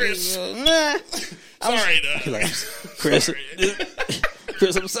 sorry, Chris. Sorry, though. Like, Chris,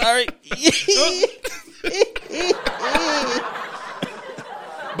 Chris, I'm sorry.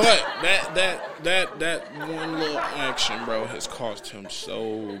 But that one little action, bro, has cost him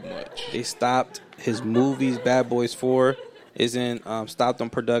so much. They stopped his movies. Bad Boys 4 isn't stopped on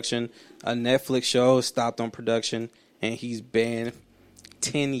production. A Netflix show stopped on production. And he's banned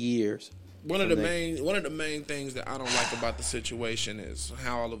 10 years One of the main things that I don't like about the situation is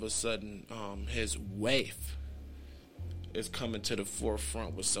how all of a sudden his wife is coming to the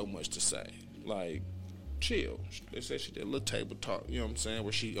forefront with so much to say. Like, chill. They said she did a little table talk, you know what I'm saying,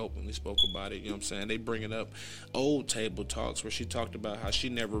 where she openly spoke about it, you know what I'm saying. They bringing up old table talks where she talked about how she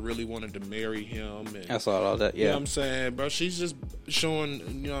never really wanted to marry him. And, I saw all that, yeah. You know what I'm saying, bro? She's just showing,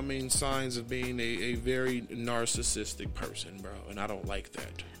 you know what I mean, signs of being a very narcissistic person, bro, and I don't like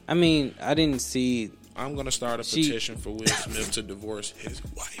that. I mean, I didn't see... I'm going to start a petition for Will Smith to divorce his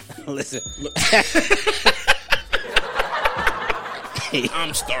wife. Listen.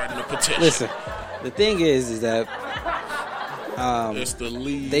 I'm starting a petition. Listen, the thing is that... it's the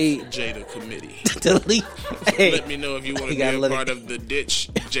Leave Jada Committee. The Leave... Hey, let me know if you want to be a part of the Ditch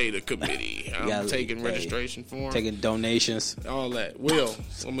Jada Committee. I'm taking registration form. Taking donations. All that. Will,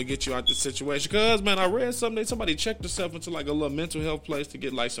 I'm going to get you out the situation. Because, man, I read something. Somebody checked themselves into like a little mental health place to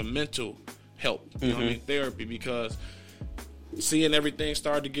get like some mental help. You know what I mean? Therapy. Because seeing everything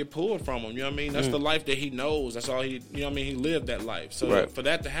start to get pulled from him. You know what I mean? That's the life that he knows. That's all he, you know what I mean? He lived that life. So for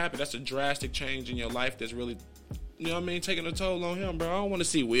that to happen, that's a drastic change in your life that's really, you know what I mean, taking a toll on him, bro. I don't want to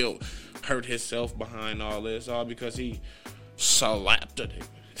see Will hurt himself behind all this, all because he slapped a nigga.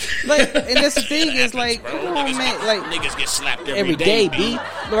 Like, and that's the thing is like, come on, niggas man, like niggas get slapped every day, B.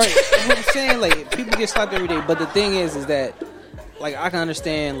 Right? What I'm saying, like, people get slapped every day, but the thing is that, like, I can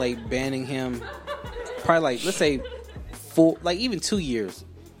understand like banning him, probably like let's say 4, like even 2 years,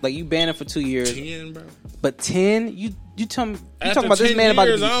 like you ban him for 2 years. 10, bro. But 10, you tell me, you After talking about this man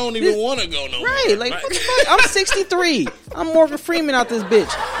years, about? I don't even want to go no right? more. Like, what the fuck? I'm 63. I'm Morgan Freeman out this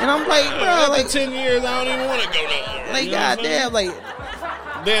bitch, and I'm like, bro, after like 10 years, I don't even want to go no more. like you know goddamn, like.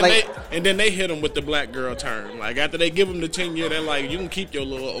 Then they hit him with the black girl term. Like after they give him the 10 year, they're like, you can keep your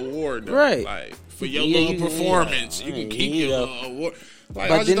little award, though. Right? Like for your little performance, you can keep your little award. Like,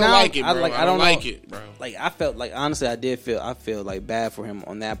 But I just don't like it, bro. I don't like know, it, bro. Like I felt like honestly, I feel like bad for him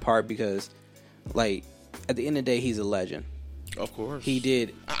on that part because, like, at the end of the day, he's a legend. Of course, He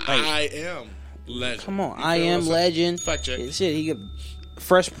did. I am legend. Come on, I am legend. Fact check. Shit, he got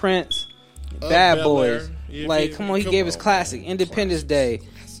Fresh Prince, Bad Bel Boys. Air. Yeah, Like, come on, he gave us classic Independence Day.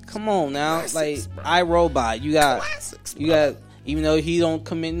 Come on now, like iRobot. You got, even though he don't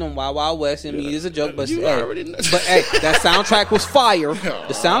commit no Wild Wild West, I mean, it's a joke, but hey, that soundtrack was fire.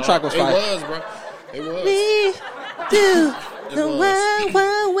 The soundtrack was fire. It was, bro. It was. We do the Wild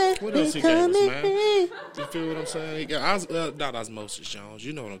Wild West. What else he gave us, man? You feel what I'm saying? He got not Osmosis Jones.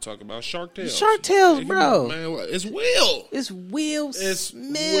 You know what I'm talking about? Shark Tales. Shark Tales, bro. Man, it's Will. It's Will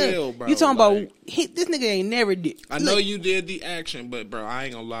Smith. Will, bro. You talking like, about this nigga ain't never did. I know you did the action, but bro, I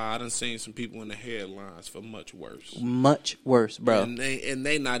ain't gonna lie. I done seen some people in the headlines for much worse. Much worse, bro. And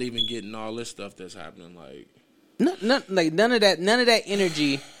they not even getting all this stuff that's happening. Like, none of that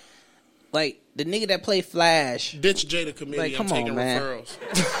energy. Like the nigga that played Flash. Ditch Jada Committee. Like, come I'm taking on, man.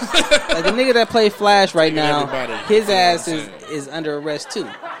 referrals. Like the nigga that played Flash right now, everybody. his ass is under arrest too.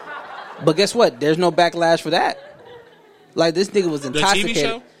 But guess what? There's no backlash for that. Like this nigga was intoxicated. The TV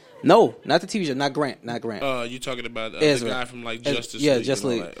show? No, not the TV show. Not Grant. You talking about the guy from like Justice League? Yeah, Justice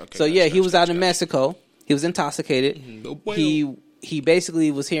League. Okay, so yeah, he was out in Mexico. He was intoxicated. Mm-hmm. He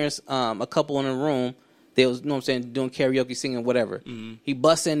basically was hearing a couple in a room. They was, you know what I'm saying, doing karaoke, singing, whatever. Mm-hmm. He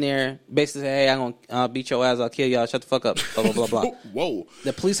busts in there, basically say, hey, I'm going to beat your ass, I'll kill y'all, shut the fuck up, blah, blah, blah, blah. Whoa.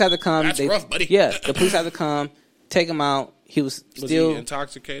 The police had to come. That's rough, buddy. Yeah, the police had to come, take him out. He was still... he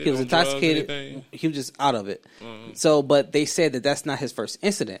intoxicated? He was intoxicated. He was just out of it. Mm-hmm. So, but they said that that's not his first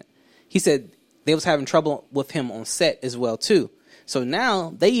incident. He said they was having trouble with him on set as well, too. So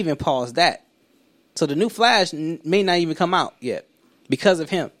now, they even paused that. So the new Flash may not even come out yet because of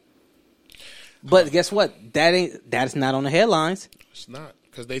him. But guess what? That's not on the headlines. It's not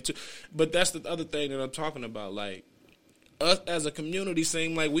because but that's the other thing that I'm talking about. Like us as a community,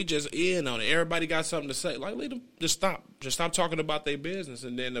 seem like we just in on it. Everybody got something to say. Like, let them just stop talking about their business,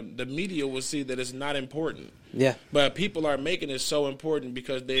 and then the media will see that it's not important. Yeah. But people are making it so important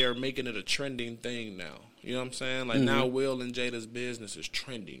because they are making it a trending thing now. You know what I'm saying? Like now, Will and Jada's business is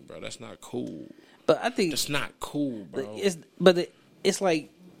trending, bro. That's not cool. But I think it's not cool, bro. It's like.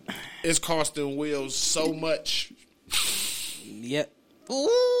 It's costing Will so much. Yep.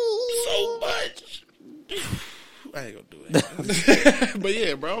 So much. I ain't gonna do it. But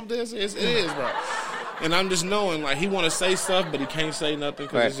yeah, bro, it is, bro. And I'm just knowing, like, he want to say stuff, but he can't say nothing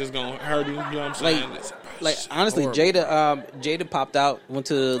because it's just gonna hurt him. You know what I'm saying? Like honestly, horrible. Jada popped out, went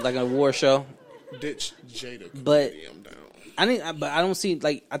to like an award show. Ditch Jada. But I'm down. I don't see,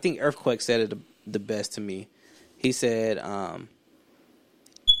 like, I think Earthquake said it the best to me. He said,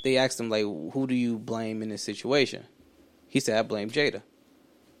 they asked him, like, who do you blame in this situation? He said, I blame Jada.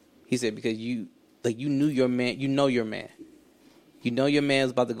 He said because you knew your man. You know your man. You know your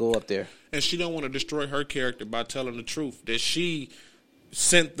man's about to go up there. And she don't want to destroy her character by telling the truth that she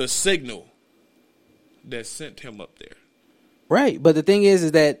sent the signal that sent him up there. Right, but the thing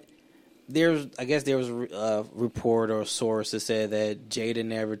is that there was a report or a source that said that Jada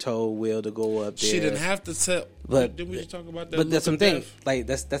never told Will to go up there. She didn't have to tell. But did we just talk about that? But that's something. Like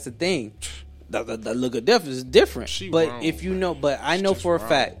that's the thing. The look of death is different. But wrong, if you know, but I know for a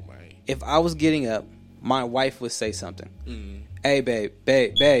fact, if I was getting up, my wife would say something. Hey, babe.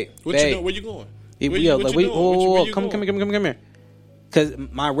 What you know? Where you going? Come here. Because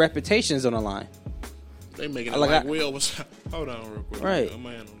my reputation is on the line. They making it like Will was. Hold on, real quick. Right. I'm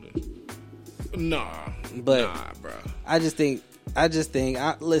on this. Nah, bro. I just think.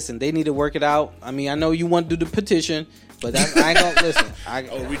 Listen, they need to work it out. I mean, I know you want to do the petition, but I ain't gonna listen.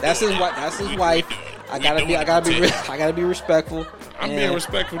 That's his wife. That's his wife. I gotta be respectful. I'm being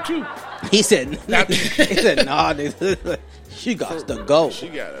respectful too. He said, nah, nigga. She got to go. She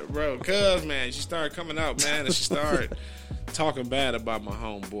got it, bro. Cause man, she started coming out, man, and she started talking bad about my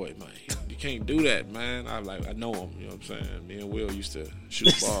homeboy, man. You can't do that, man. I know him. You know what I'm saying? Me and Will used to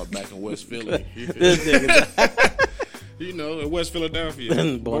shoot ball back in West Philly. You know, in West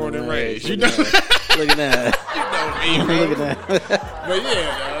Philadelphia, born and raised. You know, look at that. You know me, bro. Look at that. But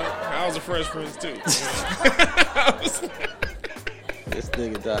yeah, I was a Fresh Prince too. This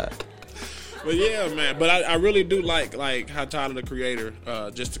nigga died. But yeah, man. But I really do like how Tyler the Creator,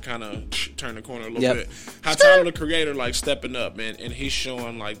 just to kind of turn the corner a little bit, how Tyler the Creator like stepping up, man, and he's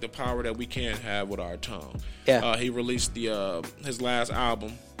showing like the power that we can have with our tongue. Yeah. He released his last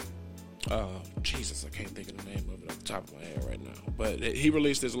album. Jesus, I can't think of the name of it off the top of my head right now. But he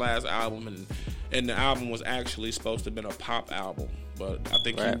released his last album, and the album was actually supposed to have been a pop album. But I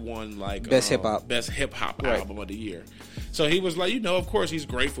think he won like best hip hop album of the year. So he was like, of course he's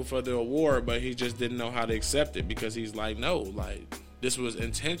grateful for the award, but he just didn't know how to accept it because he's like, no, like this was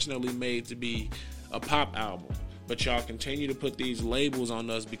intentionally made to be a pop album. But y'all continue to put these labels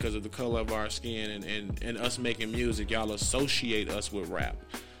on us because of the color of our skin and us making music. Y'all associate us with rap.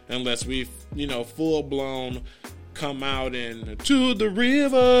 Unless we, full blown come out and to the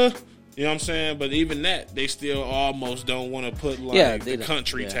river. You know what I'm saying? But even that, they still almost don't want to put the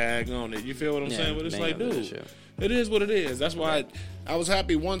country tag on it. You feel what I'm saying? But it's like, dude, it is what it is. That's why I was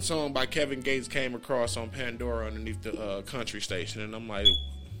happy one song by Kevin Gates came across on Pandora underneath the country station. And I'm like,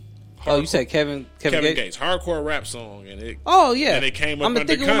 you said Kevin Gates, hardcore rap song. And it, oh, yeah. And it came up under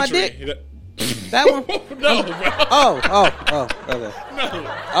country. With my dick? That one? No, bro. Oh, okay.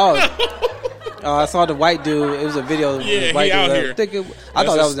 No. I saw the white dude. It was a video. Yeah, white he out dude. here. I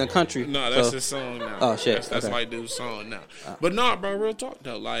thought that was in the country. No, that's his song now. Oh, shit. That's white dude's song now. But no, bro, real talk,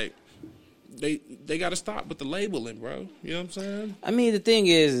 though. Like, they got to stop with the labeling, bro. You know what I'm saying? I mean, the thing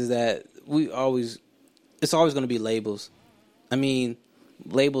is that it's always going to be labels. I mean,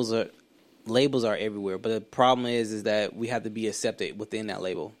 labels are everywhere. But the problem is that we have to be accepted within that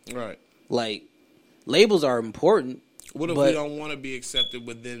label. Right. Like, labels are important. What if we don't want to be accepted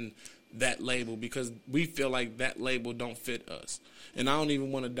within that label because we feel like that label don't fit us? And I don't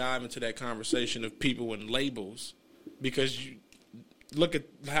even want to dive into that conversation of people and labels because you look at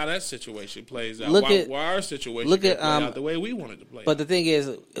how that situation plays out. Why our situation play out the way we want it to play out. But the thing is,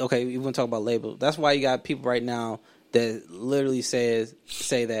 okay, we want to talk about labels. That's why you got people right now that literally say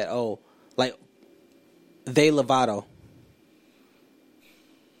that, like, they Lovato.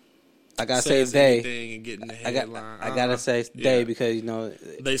 I gotta say they. And get in the I gotta say they because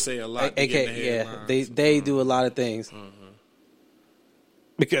they say a lot. To get in the headlines. They do a lot of things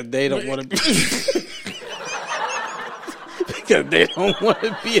because they don't want to be. Because they don't want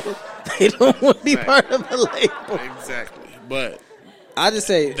to be part of a label. Exactly, but I just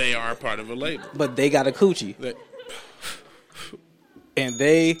say they are part of a label. But they got a coochie, and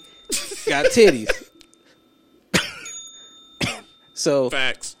they got titties. So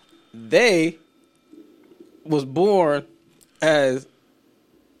facts. They was born as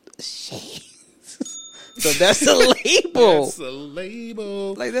so that's a label. That's a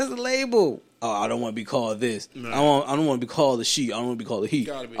label. Like that's a label. Oh, I don't want to be called this. No. I don't want to be called the she. I don't want to be called the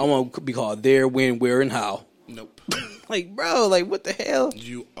he. I want to be called there, when, where, and how. Nope. Like, bro, like what the hell?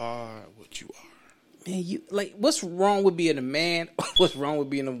 You are what you are. Man, what's wrong with being a man? What's wrong with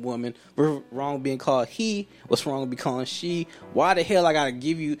being a woman? What's wrong with being called he? What's wrong with being called she? Why the hell I gotta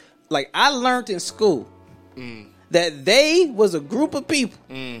give you? Like, I learned in school that they was a group of people.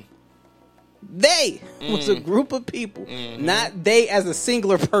 They was a group of people, not they as a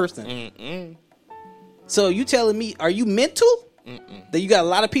singular person. So you telling me, are you mental? That you got a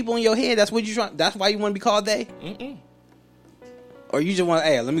lot of people in your head? That's what you trying? That's why you want to be called they? Or you just want,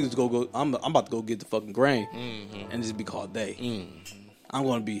 hey, let me just go. I'm about to go get the fucking grain, and just be called they. I'm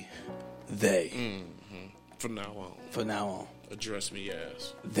going to be they. From now on. From now on. Address me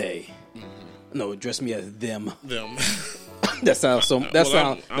as they. No, address me as them. Them. That sounds so. That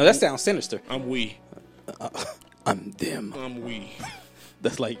sounds sinister. I'm we. I'm them. I'm we.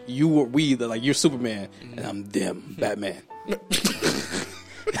 That's like you or we. Like you're Superman, and I'm them, Batman.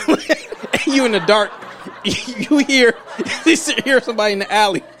 You in the dark. You hear somebody in the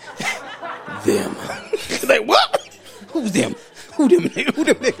alley. Them. Like what? Who's them? Who them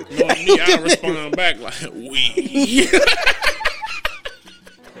niggas? No, me, I respond back like we.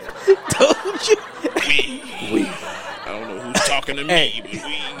 Told you. We. I don't know who's talking to me, but we.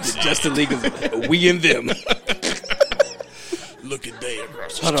 The Justice League is we and them. Look at they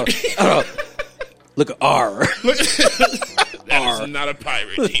across the Hold street. on. Look at R. That is not a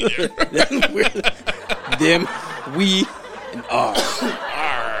pirate either. Them, we, and R.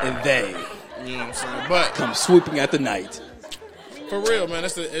 And they. You know what I'm saying? But come swooping at the night. For real, man,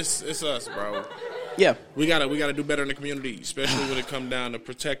 it's us, bro. Yeah, we gotta do better in the community, especially when it comes down to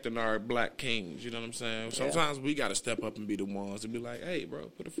protecting our black kings. You know what I'm saying? Sometimes we gotta step up and be the ones to be like, hey, bro,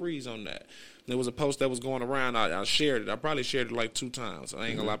 put a freeze on that. There was a post that was going around. I shared it. I probably shared it like 2 times. I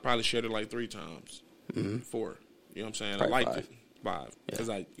ain't gonna lie. I probably shared it like 3 times. 4. You know what I'm saying? Probably I liked 5. it. 5. Because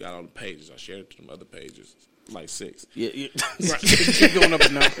I got all the pages. I shared it to them other pages. Like 6. Yeah. Right. Keep going up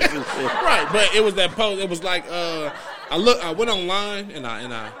and down. Right, but it was that post. It was like I went online and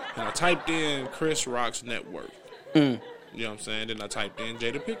I typed in Chris Rock's net worth. You know what I'm saying? Then I typed in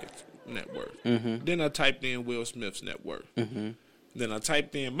Jada Pickett's net worth. Then I typed in Will Smith's net worth. Then I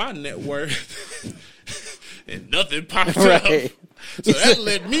typed in my net worth, and nothing popped up. So that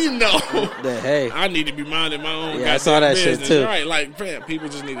let me know that, hey, I need to be minding my own. Yeah, I saw that business. shit too. Right, like man, people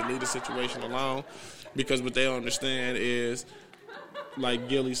just need to leave the situation alone because what they don't understand is, like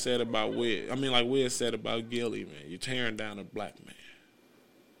Gilly said about Wiz. I mean, like Wiz said about Gilly, man, you're tearing down a black man.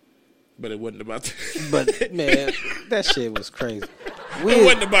 But it wasn't about that. But man, that shit was crazy. It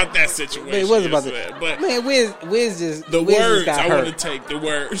wasn't about that situation. Man, it wasn't about that. But man, Wiz just the Wiz words. just got I hurt. want to take the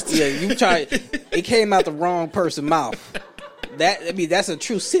words. Yeah, you try. It came out the wrong person's mouth. That's a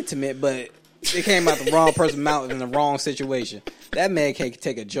true sentiment, but it came out the wrong person's mouth in the wrong situation. That man can't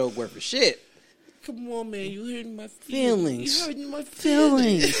take a joke worth of shit. Come on, man, you hurting my feelings. You hurting my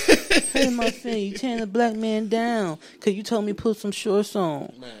feelings. Hurting my feelings. You tearing a black man down because you told me put some shorts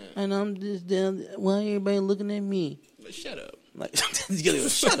on, man. And I'm just down. Why everybody looking at me? Like, shut up. Like,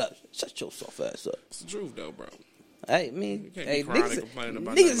 shut up. Shut your soft ass up. It's the truth, though, bro. I mean, hey,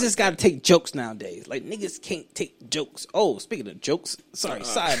 niggas just gotta take jokes nowadays. Like niggas can't take jokes. Oh, speaking of jokes, sorry,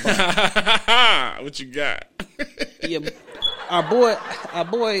 sidebar. What you got? Yeah, our boy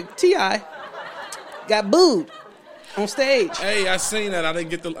T.I. got booed on stage. Hey, I seen that. I didn't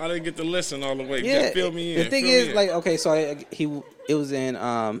get to listen all the way. Yeah, just fill me in. The thing is, like, okay, so it was in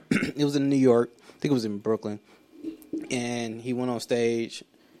New York. I think it was in Brooklyn, and he went on stage,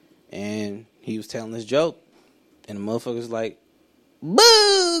 and he was telling this joke. And the motherfucker's like,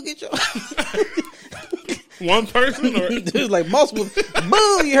 boo, get your... One person? Or? Dude, like multiple,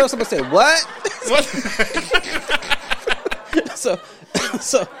 boo, you heard somebody say, what? So,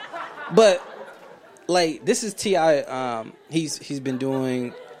 but, like, this is T.I., he's been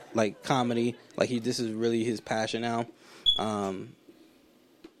doing, like, comedy. Like, this is really his passion now.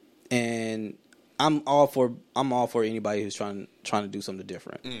 And I'm all for anybody who's trying to do something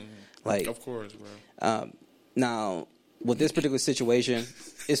different. Like, of course, bro. Now, with this particular situation,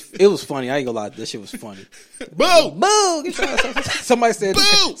 it was funny. I ain't gonna lie, this shit was funny. Boo! Boo! Somebody said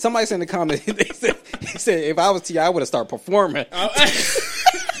in the comments, he said, if I was T.I., I would have started performing.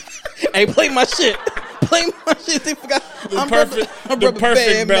 Hey, play my shit. Play my shit. They forgot. I'm perfect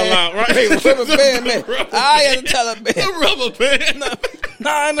band bell man. Out, right? Hey, rubber band man. I had to tell a band. The rubber band.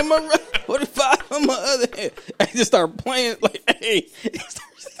 9 on my right, 45 on my other hand. I just start playing like, hey.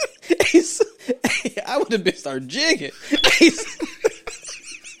 I would have been start jigging. As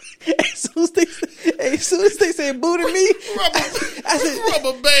soon as they said boo to me, I said,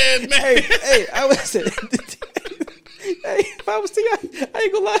 rubber band man. Hey, I would have said, hey, if I was T.I., I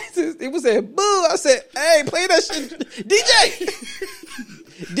ain't gonna lie. It was saying boo. I said, hey, play that shit,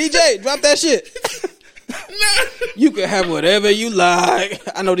 DJ, drop that shit. You can have whatever you like.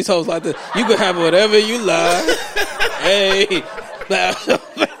 I know these hoes like this. You can have whatever you like. Hey,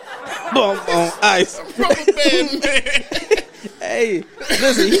 bump on ice. Rubber band man. Hey,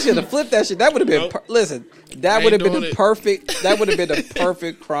 listen, he should have flipped that shit. That would have been that would have been the perfect. That would have been the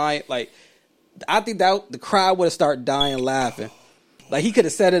perfect crying. Like, I think that the crowd would have started dying laughing. Like, he could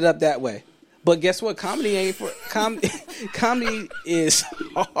have set it up that way. But guess what? Comedy ain't for comedy is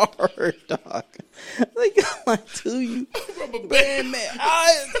hard, dog. Like to you, man.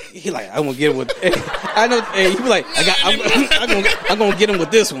 He like, I won't get him with. Hey, I know. Hey, he be like, I'm gonna get him with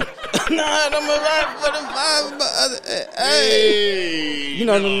this one. Nah, I'm gonna ride for the hey, you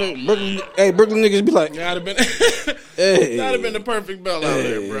know, Brooklyn niggas be like, that'd have been, hey, that'd have been the perfect bell out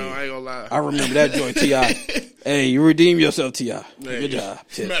there, bro. I ain't gonna lie. I remember that joint, T.I. Hey, you redeem yourself, T.I. Good job.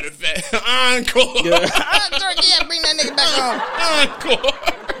 Matter of fact, encore. Yeah, bring that nigga back on. Encore.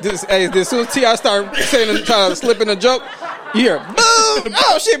 As soon as T.I. start saying, trying to slip in a joke, you hear, boom!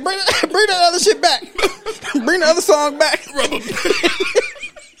 Oh shit! Bring that other shit back. Bring the other song back. Rubber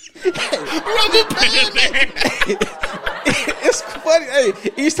band. It's funny. Hey,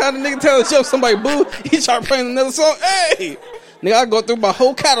 each time the nigga tell a joke, somebody boo. He start playing another song. Hey, nigga, I go through my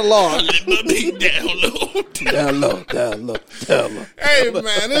whole catalog. Let my beat down low. Down low. Hey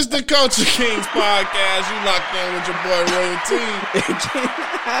man, it's the Culture Kings podcast. You locked in with your boy Royalty.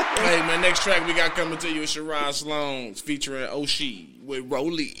 Hey man, next track we got coming to you is Sherrod Sloan's featuring Oshie with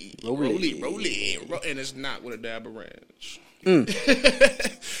Rolly, and it's not with a dab of ranch.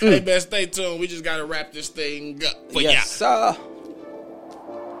 Hey man, stay tuned. We just gotta wrap this thing up for yes, sir.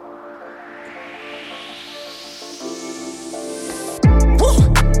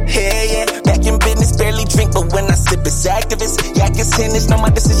 Hell yeah, back in business, barely drink, but when I sip it's activist. Yeah, I guess tennis, know my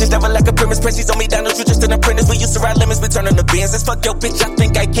decisions never like a premise. Press on me down, you just an apprentice. We used to ride lemons, we turning the Benzes. Fuck your bitch, I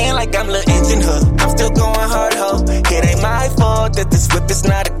think I can like I'm Lil Engine Hood. I'm still going hard, ho. It ain't my fault that this whip is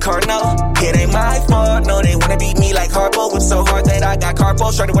not a car, no. It ain't my fault, no, they wanna beat me like Harpo. Whip so hard that I got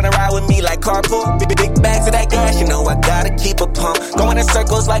carpool. Shorty wanna ride with me like carpool. Big bags of that gas, you know I gotta keep a pump. Going in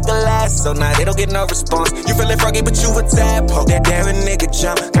circles like a lasso, now they don't get no response. You feelin' froggy, but you a tadpole. That daring nigga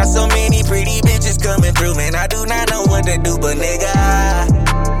jump. Got so many pretty bitches coming through, man, I do not know what to do, but nigga,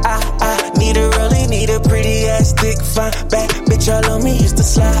 I need a rollie, need a pretty ass, thick, fine, bad bitch all on me, used to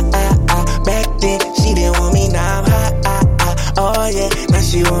slide, back then, she didn't want me, now I'm high, oh yeah, now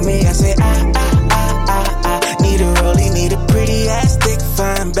she want me, I say, I need a rollie, need a pretty ass, thick,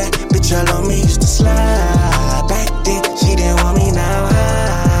 fine, bad bitch all on me, used to slide, back then, she didn't want me, now I'm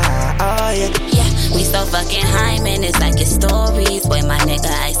high, oh yeah. We so fucking high, man, it's like it's stories. Boy, my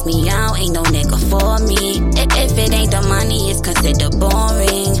nigga ice me out, ain't no nigga for me. If it ain't the money, it's considered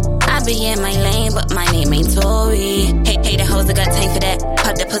boring. I be in my lane, but my name ain't Tory. Hey, the hoes, I got time for that.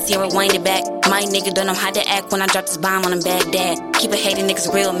 Pop that pussy and rewind it back. My nigga don't know how to act when I drop this bomb on him Baghdad. Keep it hating niggas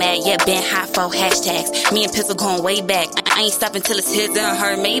real mad, yeah, been hot for hashtags. Me and Pistol going way back. I ain't stopping till it's his and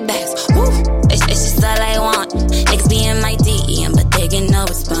her Maybachs. Woo, it's just all I want. Niggas be in my DM, but they get no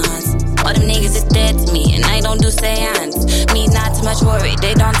response. All them niggas is dead to me, and I don't do seance. Me not too much worry,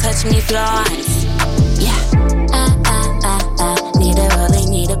 they don't touch me Florence. Yeah. I need a rollie,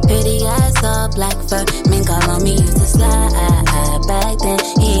 need a pretty ass, all black fur. Mink all on me, used to slide. Back then,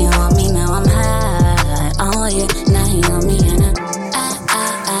 he on me, now I'm high. Oh yeah, now he on me, and I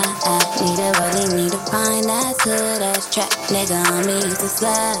need a rollie, need a fine ass, hood ass trap. Nigga on me, used to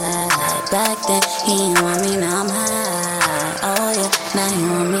slide. Back then, he on me, now I'm high. Oh yeah, now he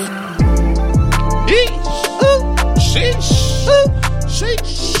on me. Sheesh.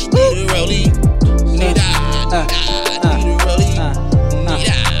 Need a rollie. Need a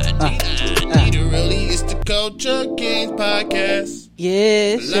rollie. It's the Culture Kings podcast.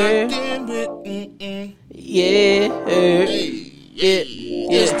 Yes, sir. Locked in with Yeah.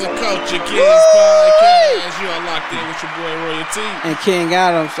 It's the Culture Kings podcast. You are locked in with your boy Royalty and King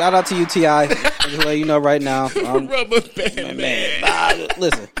Adams. Shout out to you, T.I. Just let you know right now. Rubber band man.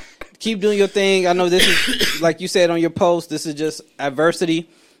 Listen. Keep doing your thing. I know this is, like you said on your post, this is just adversity,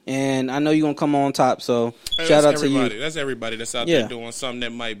 and I know you're going to come on top, so shout out to you. That's everybody that's out there doing something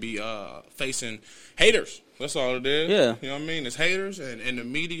that might be facing haters. That's all it is. Yeah. You know what I mean? It's haters, and the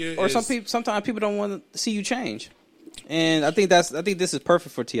media or sometimes people don't want to see you change, and I think this is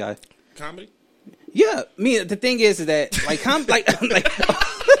perfect for T.I. Comedy? Yeah. The thing is that, like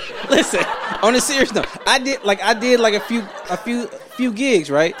listen, on a serious note, I did a few gigs,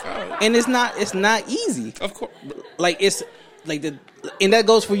 right? And it's not easy. Of course. Like it's like and that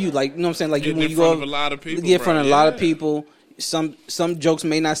goes for you. Like, you know what I'm saying? Like, when you go in front of a lot of people. Get in front of a lot of people. Some jokes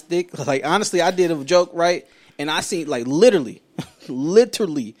may not stick. Like, honestly, I did a joke, right? And I seen, like, literally,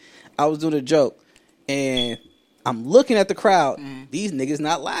 I was doing a joke, and I'm looking at the crowd. These niggas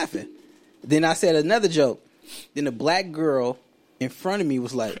not laughing. Then I said another joke. Then the black girl in front of me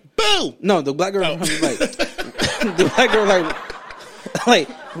was like, "Boo!" No, the black girl in front of me was like, the black girl was like,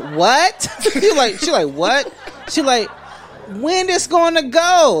 what? She like, what? She like, when this gonna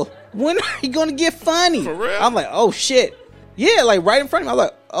go? When are you gonna get funny? For real? I'm like, oh shit. Yeah, like right in front of me. I'm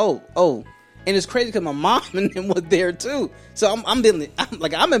like, oh. And it's crazy because my mom and them was there too. So I'm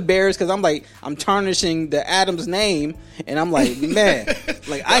embarrassed because I'm tarnishing the Adams name, and I'm like, man,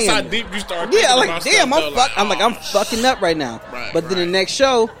 like That's how deep you start. Yeah, like damn, I'm fucking up right now. Right, but then the next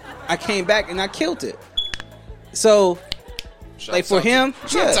show, I came back and I killed it. So, like for him,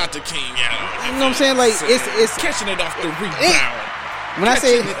 shouts out to King Adam. You know what I'm saying? Like it's catching it off the rebound. When I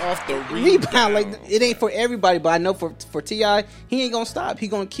say it off the rebound, like it ain't for everybody, but I know for T.I., he ain't gonna stop. He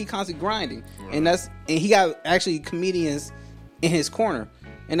gonna keep constantly grinding, right. and he got actually comedians in his corner,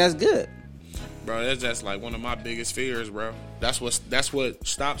 and that's good. Bro, that's just like one of my biggest fears, bro. That's what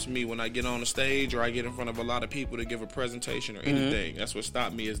stops me when I get on the stage or I get in front of a lot of people to give a presentation or anything. That's what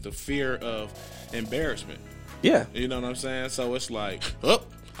stopped me is the fear of embarrassment. Yeah, you know what I'm saying. So it's like,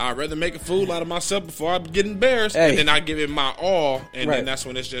 I'd rather make a fool out of myself before I get embarrassed, hey. and then I give it my all, and then that's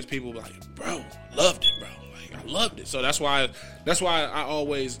when it's just people like, bro, loved it, bro. Like I loved it. So that's why I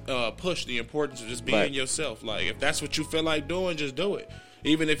always push the importance of just being yourself. Like if that's what you feel like doing, just do it.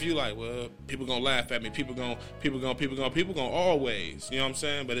 Even if you like, well, people gonna laugh at me, people gonna always, you know what I'm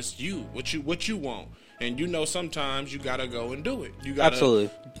saying? But it's you, what you want. And you know sometimes you gotta go and do it. You gotta absolutely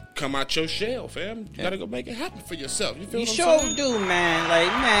come out your shell, fam. You gotta go make it happen for yourself. You feel you what sure I'm saying? do, man. Like,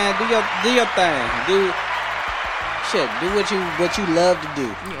 man, do your thing. Do what you love to do. You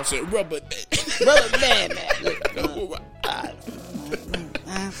know what I'm saying? Rubber band,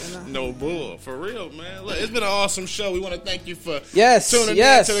 No bull, for real, man. Look, it's been an awesome show. We want to thank you for tuning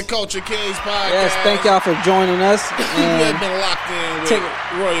in to the Culture Kings podcast. Yes, thank y'all for joining us. We have been locked in with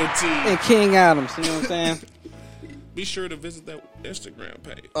Royalty and King Adams. You know what I'm saying? Be sure to visit that Instagram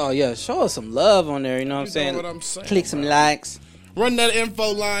page. Oh yeah, show us some love on there. You know what I'm saying? Know what I'm saying? Click some likes. Run that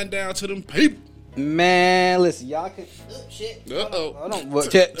info line down to them people. Man, listen, y'all can. Oh, shit. Hold on.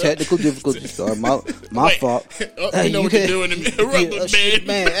 Technical difficulties. Sorry, my fault. You know what you're doing in the rubber band.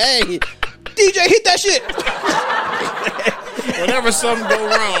 Man, hey, DJ, hit that shit. Whenever something go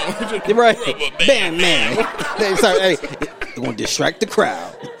wrong, right? Rubber band, man. Sorry, hey, it's gonna distract the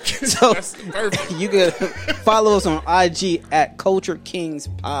crowd. So that's perfect. You can follow us on IG at Culture Kings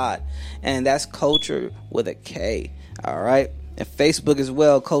Pod, and that's Culture with a K. All right. And Facebook as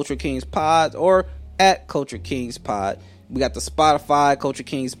well, Culture Kings Pod, or at Culture Kings Pod. We got the Spotify Culture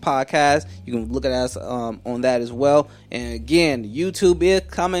Kings Podcast. You can look at us on that as well. And again, YouTube is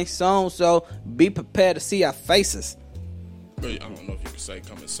coming soon, so be prepared to see our faces. I don't know if you can say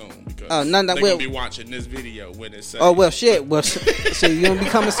coming soon because they're gonna be watching this video when it's. Oh well, shit. Well, shit, you gonna be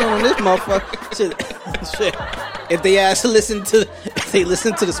coming soon on this motherfucker. Shit. If they listen to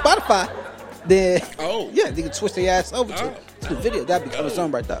the Spotify, then they can switch their ass over to the video. That'd be coming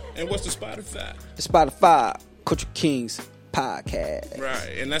soon right there. And what's the Spotify? The Spotify Culture Kings Podcast.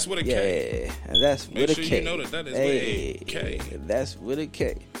 Right, and that's with a K. Yeah, and that's with a K. Make sure you know that is with a K. That's with a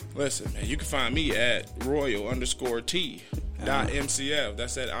K. Listen, man, you can find me at royal_T.mcf.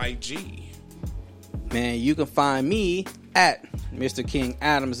 That's at IG. Man, you can find me at Mr. King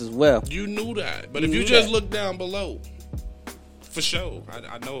Adams as well. You knew that, but if you just look down below, for sure,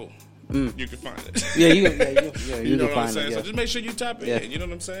 I know. You can find it. Yeah, you can know what I'm find saying? it. Yeah. So just make sure you tap in. You know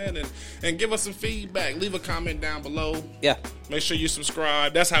what I'm saying? And give us some feedback. Leave a comment down below. Yeah. Make sure you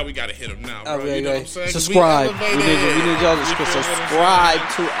subscribe. That's how we got to hit them now, bro. Oh, yeah, you know what I'm saying? Subscribe. We need y'all to subscribe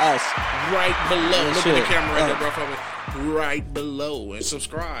to us. Right below. Look at the camera right there, bro. Right below. And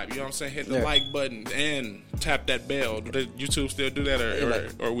subscribe. You know what I'm saying? Hit the like button and tap that bell. Does YouTube still do that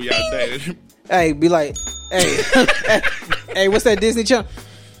or we outdated? Hey, be like, hey, what's that Disney channel?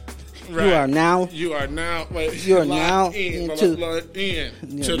 Right. You are now into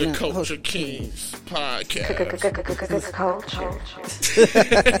the Culture Kings podcast.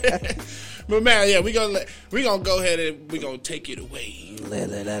 But man, yeah, we gonna go ahead and we gonna take it away.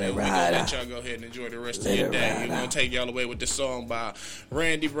 Let it ride. We're gonna let y'all go ahead and enjoy the rest of your day. We're gonna take y'all away with this song by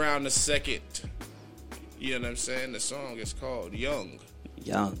Randy Brown II. You know what I'm saying? The song is called Young,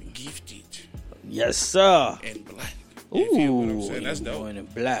 Gifted, yes sir, and Black. Ooh, you feel what I'm saying? That's dope. In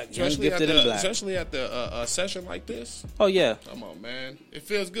black. Especially at the session like this. Oh yeah. Come on, man. It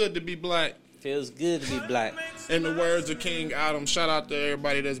feels good to be black. Feels good to be black. In the words of King Adam, shout out to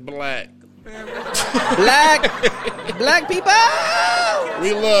everybody that's black. Black people.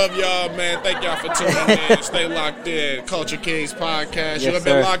 We love y'all, man. Thank y'all for tuning in. Stay locked in. Culture Kings Podcast. Yes, you have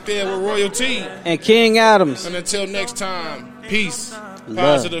been locked in with Royalty and King Adams. And until next time, peace.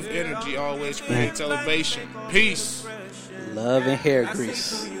 Love. Positive energy always creates elevation. Peace. Love and hair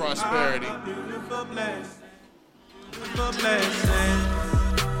grease. Prosperity.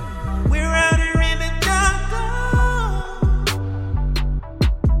 We're out here in the jungle.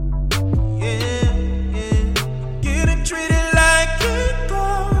 Yeah. Getting treated like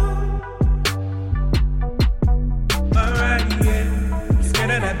people.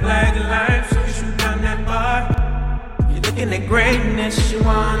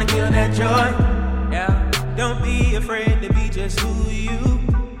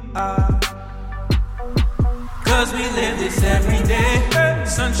 Cause we live this every day.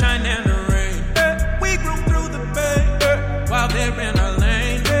 Sunshine and the rain. We grew through the pain while they're in our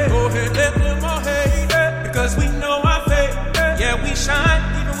lane. Go ahead, let them all hate. Because we know our fate. Yeah, we shine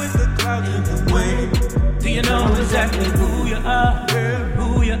even with the clouds in the way. Do you know exactly who you are?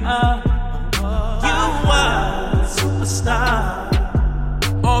 Who you are? You are a superstar.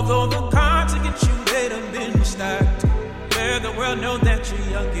 Although the cards against you, they done been stacked. Let the world know that you're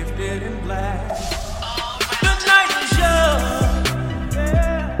young, gifted, and black. The night is young,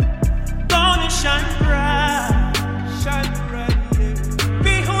 yeah. Gonna shine bright, yeah.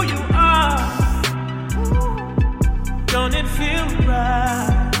 Be who you are. Don't it feel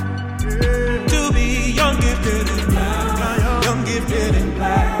right, yeah. To be young, gifted, and black. Young, gifted, and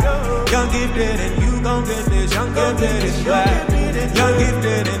black. Young, gifted, and you gon' get this. Young, gifted, and black. Young,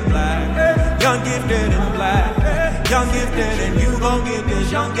 gifted, and black. Young, gifted, and black. Young, gifted, and you gon' get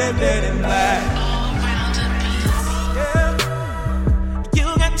this. Young, gifted, and black. Yeah. You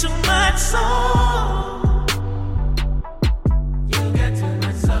got too much soul. You got too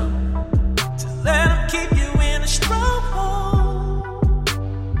much soul to let them keep you in a stronghold.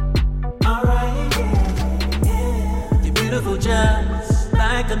 Alright, yeah. You're beautiful just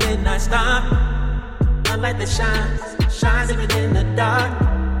like a midnight star. A light that shines even in the dark.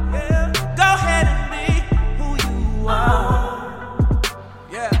 Yeah. Go ahead and be who you are.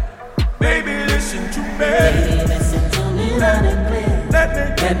 Yeah. Baby, listen to me. Baby, listen to me loud and clear.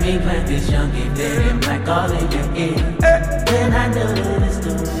 Let me plant this young gifted and black all in your ear. When I know that it's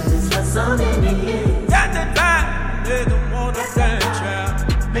doing this for so many years. Got that vibe, make them wanna dance,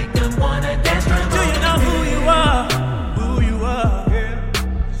 yeah. Make them wanna dance. Do you know who you are? Who you are? Yeah.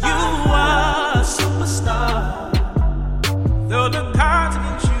 You are a superstar. Though the cards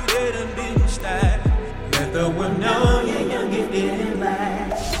against you, they done been stacked. Let the world know you're young, gifted, and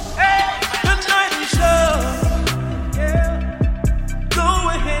black. Hey, the night is young, yeah. Go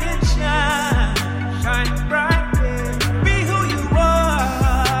ahead and shine, shine bright, yeah. Be who you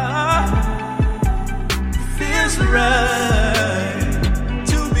are. Feels right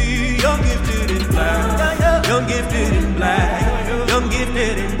to be young, gifted, and black. Young, gifted, and black. Young,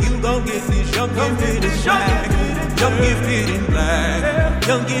 gifted, and you gon' get this. Young, gifted, and black. Young, gifted, and black.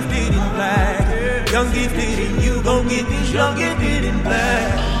 Young, gifted, and black. Young, gifted, and you gon' get this. Young, gifted, and black.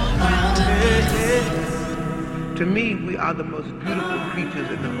 To me, we are the most beautiful creatures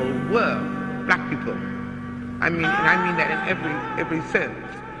in the whole world. Black people. I mean that in every sense,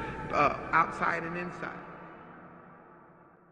 outside and inside.